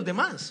cubrir lo de los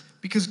demás.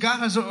 Because God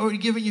has already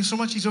given you so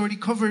much, He's already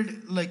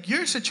covered like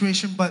your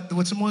situation, but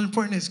what's more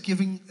important is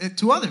giving it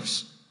to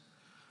others.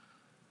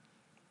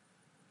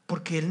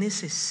 Porque Él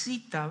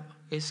necesita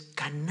es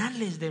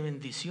canales de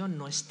bendición,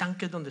 no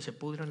estanques donde se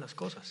pudran las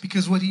cosas.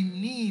 Because what He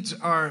needs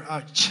are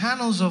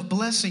channels of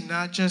blessing,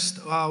 not just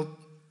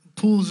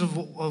pools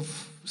of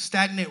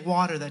stagnant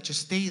water that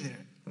just stay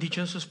there.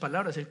 Dicho en sus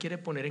palabras, Él quiere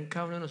poner en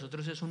cada uno de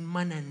nosotros es un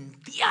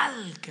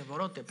manantial que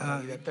brote para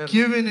la vida eterna.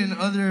 Given in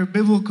other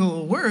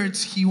biblical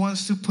words, He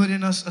wants to put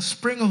in us a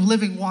spring of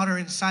living water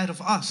inside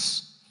of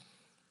us.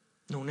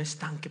 No un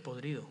estanque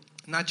podrido.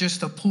 Not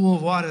just a pool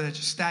of water that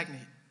just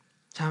stagnate.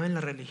 ¿Saben?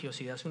 La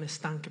religiosidad es un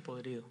estanque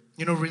podrido.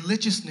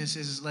 Religiousness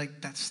is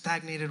like that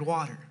stagnated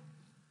water.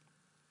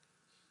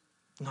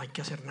 No hay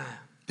que hacer nada.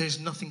 There's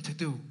nothing to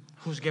do.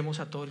 Juzguemos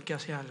a todo el que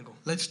hace algo.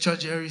 Let's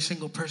judge every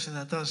single person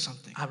that does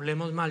something.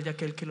 Hablemos mal de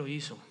aquel que lo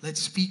hizo.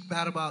 Let's speak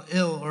bad about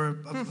ill or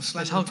Esa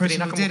slander the person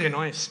doctrina who como did que it.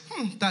 no es.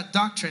 That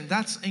doctrine,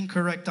 that's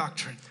incorrect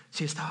doctrine.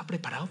 Si estaba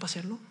preparado para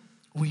hacerlo.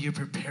 Were you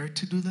prepared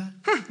to do that?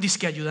 Dice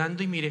que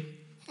ayudando y mire,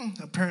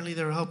 Apparently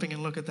they were helping,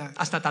 and look at that.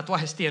 hasta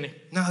tatuajes tiene.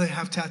 Now they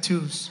have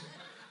tattoos.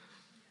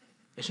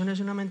 Eso no es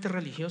una mente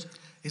religiosa.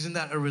 Isn't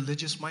that a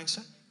religious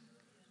mindset?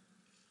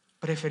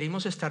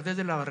 Preferimos estar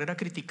desde la barrera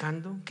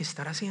criticando que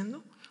estar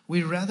haciendo.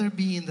 We'd rather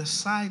be in the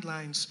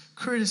sidelines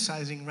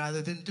criticizing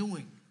rather than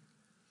doing.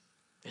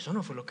 Eso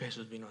no fue lo que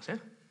Jesús vino a hacer.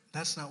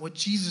 That's not what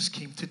Jesus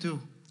came to do.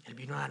 Él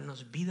vino a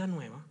darnos vida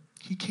nueva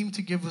He came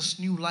to give us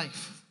new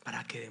life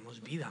para que demos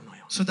vida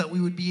nueva. so that we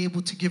would be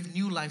able to give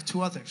new life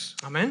to others.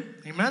 Amén.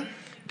 Amen?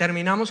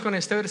 Terminamos con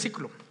este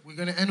versículo. We're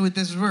going to end with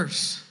this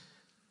verse.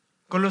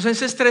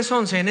 Colosenses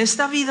 3:11, en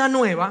esta vida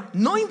nueva,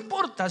 no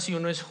importa si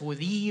uno es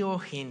judío,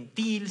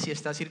 gentil, si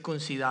está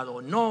circuncidado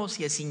o no,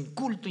 si es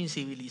inculto,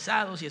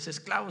 incivilizado, si es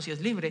esclavo, si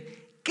es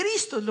libre,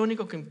 Cristo es lo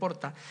único que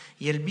importa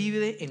y Él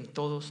vive en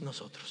todos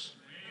nosotros.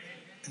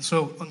 And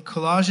so in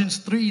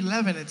Colossians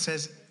 3:11 it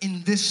says,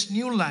 in this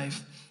new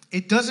life,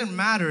 it doesn't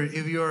matter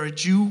if you're a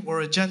Jew or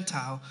a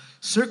Gentile,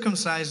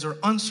 circumcised or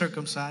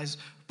uncircumcised,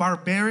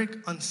 barbaric,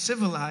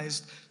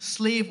 uncivilized,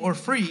 slave or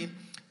free,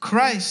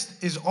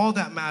 Christ is all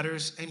that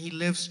matters, and He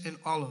lives in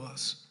all of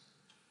us.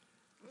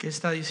 ¿Qué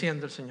está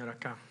diciendo el Señor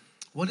acá?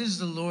 What is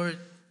the Lord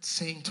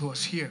saying to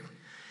us here?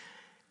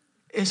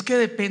 Es que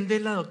depende de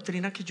la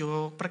doctrina que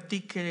yo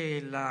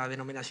practique, la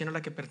denominación a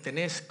la que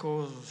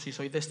pertenezco, si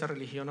soy de esta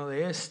religión o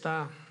de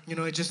esta.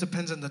 It just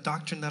depends on the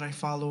doctrine that I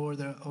follow, or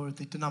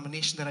the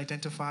denomination that I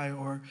identify,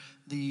 or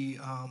the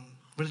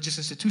religious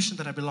institution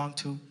that I belong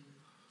to.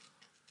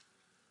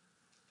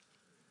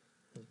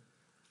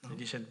 Y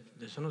dicen,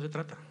 de eso no se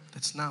trata.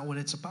 That's not what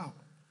it's about.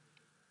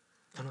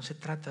 Esto no se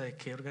trata de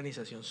qué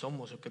organización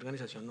somos o qué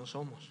organización no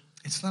somos.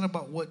 It's not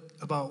about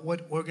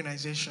what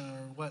organization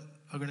or what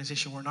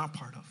organization we're not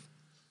part of.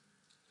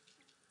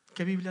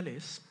 ¿Qué Biblia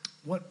lees?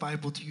 What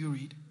Bible do you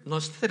read? No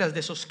serás de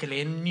esos que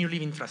leen New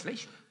Living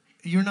Translation.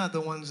 You're not the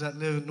ones that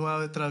live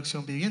Nueva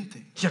Traducción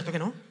Viviente, ¿Cierto que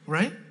no?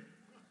 right?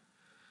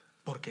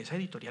 Porque esa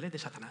editorial es de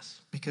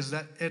Satanás. Because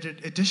that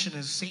edition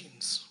is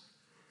Satan's.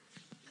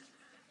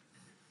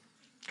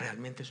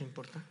 ¿Realmente eso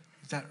importa?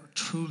 Does that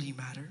truly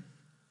matter?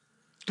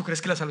 ¿Tú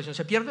crees que la salvación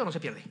se pierde o no se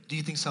pierde? Do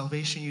you think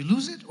salvation, you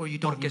lose it or you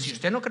don't Porque lose si it?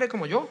 usted no cree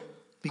como yo,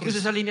 Because- cruce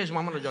esa línea y su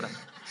mamá lo llora.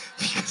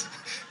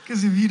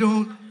 Because if you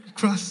don't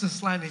cross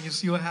this line, and you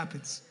see what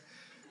happens.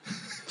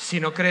 Si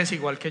no crees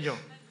igual que yo.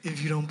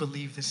 If you don't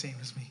believe the same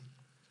as me.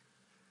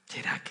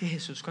 ¿Será que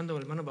Jesús cuando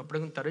vuelva nos va a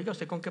preguntar, oiga,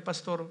 ¿usted con qué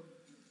pastor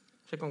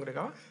se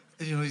congregaba?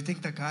 You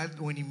think that God,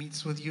 when He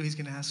meets with you, He's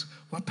going to ask,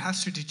 what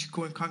pastor did you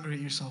go and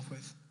congregate yourself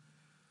with?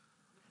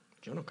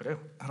 Yo no creo.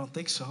 I don't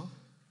think so.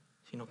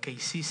 Sino qué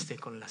hiciste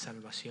con la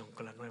salvación,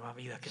 con la nueva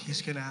vida que te He's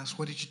di. going to ask,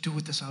 what did you do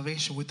with the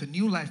salvation, with the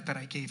new life that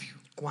I gave you?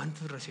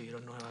 ¿Cuántos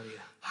recibieron nueva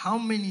vida? How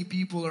many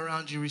people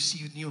around you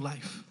received new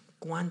life?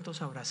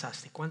 ¿Cuántos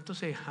abrazaste? ¿Cuántos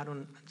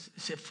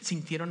se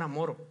sintieron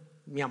amor?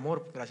 Mi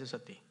amor gracias a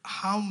ti.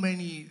 How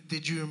many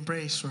did you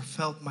embrace or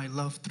felt my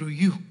love through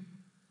you?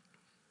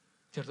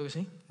 ¿Cierto que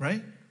sí?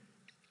 Right?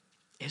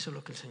 Eso es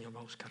lo que el Señor va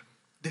a buscar.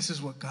 This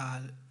is what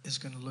God is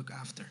going to look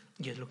after.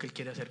 Y es lo que Él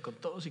quiere hacer con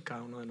todos y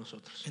cada uno de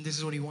nosotros. And this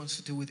is what He wants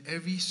to do with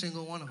every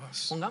single one of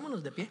us.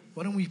 Pongámonos de pie.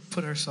 Why don't we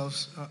put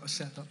ourselves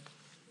stand up?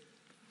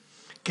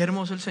 Qué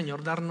hermoso el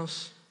Señor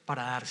darnos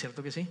para dar,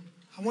 ¿cierto que sí?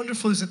 How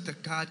wonderful is it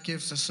that God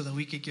gives us so that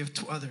we can give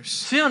to others,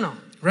 ¿Sí o no?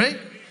 right?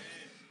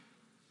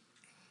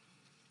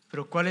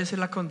 Pero ¿cuál es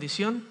la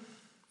condición?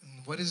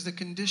 And what is the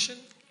condition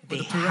or the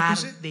Dejar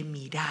prerequisite? de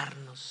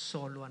mirarnos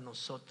solo a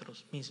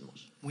nosotros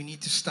mismos. We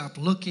need to stop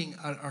looking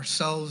at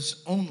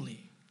ourselves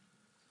only.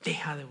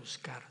 Deja de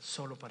buscar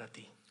solo para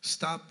ti.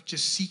 Stop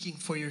just seeking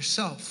for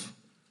yourself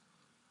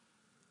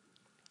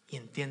Y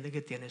entiende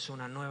que tienes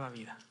una nueva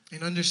vida.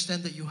 and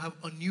understand that you have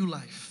a new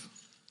life,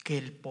 Que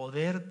el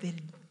poder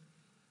del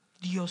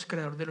Dios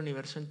creador del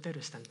universo entero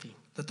está en ti.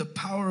 that the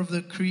power of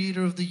the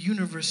creator of the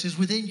universe is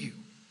within you.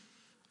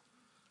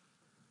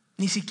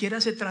 Ni siquiera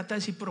se trata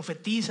de si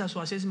profetizas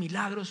o haces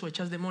milagros o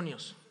echas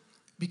demonios.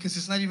 Because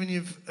it's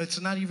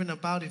not even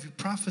about if you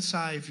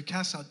prophesy, if you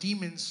cast out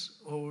demons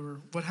or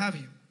what have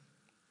you,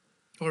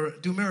 or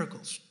do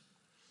miracles.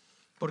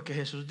 Porque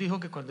Jesús dijo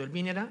que cuando Él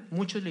viniera,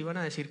 muchos le iban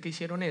a decir que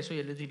hicieron eso y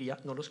Él les diría,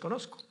 no los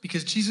conozco.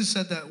 Because Jesus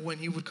said that when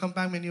he would come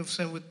back,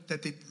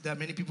 that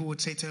many people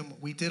would say to him,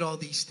 "We did all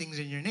these things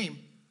in your name,"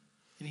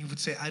 and he would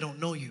say, "I don't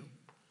know you."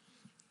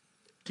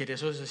 ¿Quiere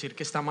eso decir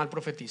que está mal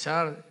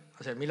profetizar,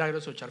 hacer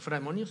milagros o echar fuera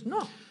demonios?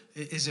 No.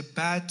 Is it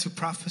bad to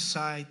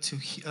prophesy, to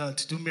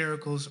do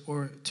miracles,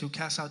 or to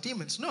cast out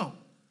demons? No.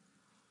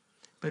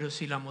 Pero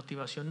si la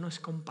motivación no es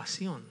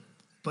compasión,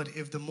 But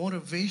if the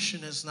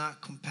motivation is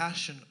not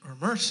compassion or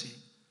mercy,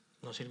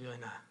 no sirvió de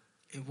nada.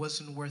 it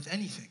wasn't worth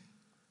anything.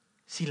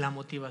 Si la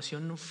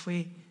motivación no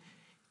fue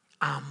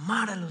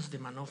amar a los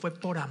demás, no fue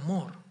por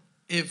amor,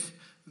 If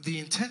the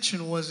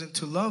intention wasn't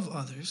to love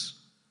others,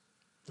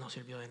 no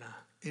sirvió de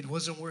nada. it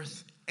wasn't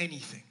worth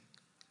anything.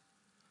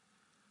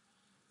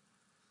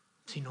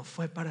 Si no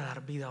fue para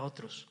dar vida a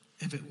otros,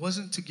 If it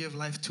wasn't to give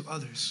life to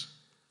others,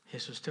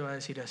 Jesús te va a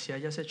decir, así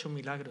hayas hecho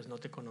milagros, no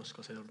te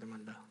conozco, hacedor de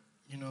maldad.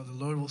 you know, the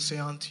Lord will say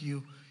unto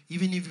you,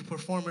 even if you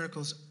perform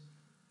miracles,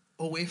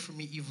 away from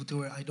me,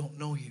 evildoer, I don't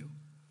know you.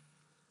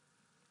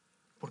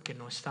 Porque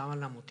no estaba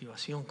la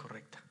motivación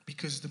correcta.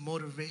 Because the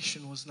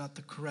motivation was not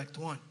the correct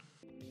one.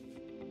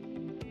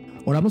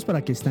 Oramos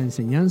para que esta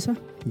enseñanza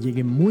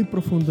llegue muy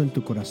profundo en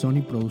tu corazón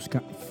y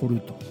produzca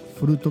fruto,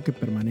 fruto que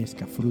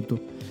permanezca, fruto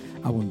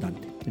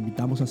abundante. Te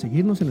invitamos a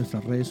seguirnos en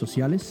nuestras redes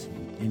sociales,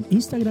 en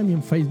Instagram y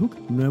en Facebook,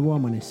 Nuevo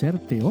Amanecer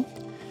TO,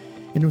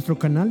 en nuestro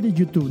canal de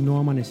YouTube Nuevo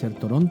Amanecer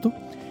Toronto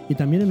y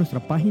también en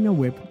nuestra página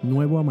web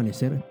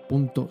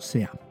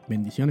nuevoamanecer.ca.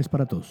 Bendiciones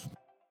para todos.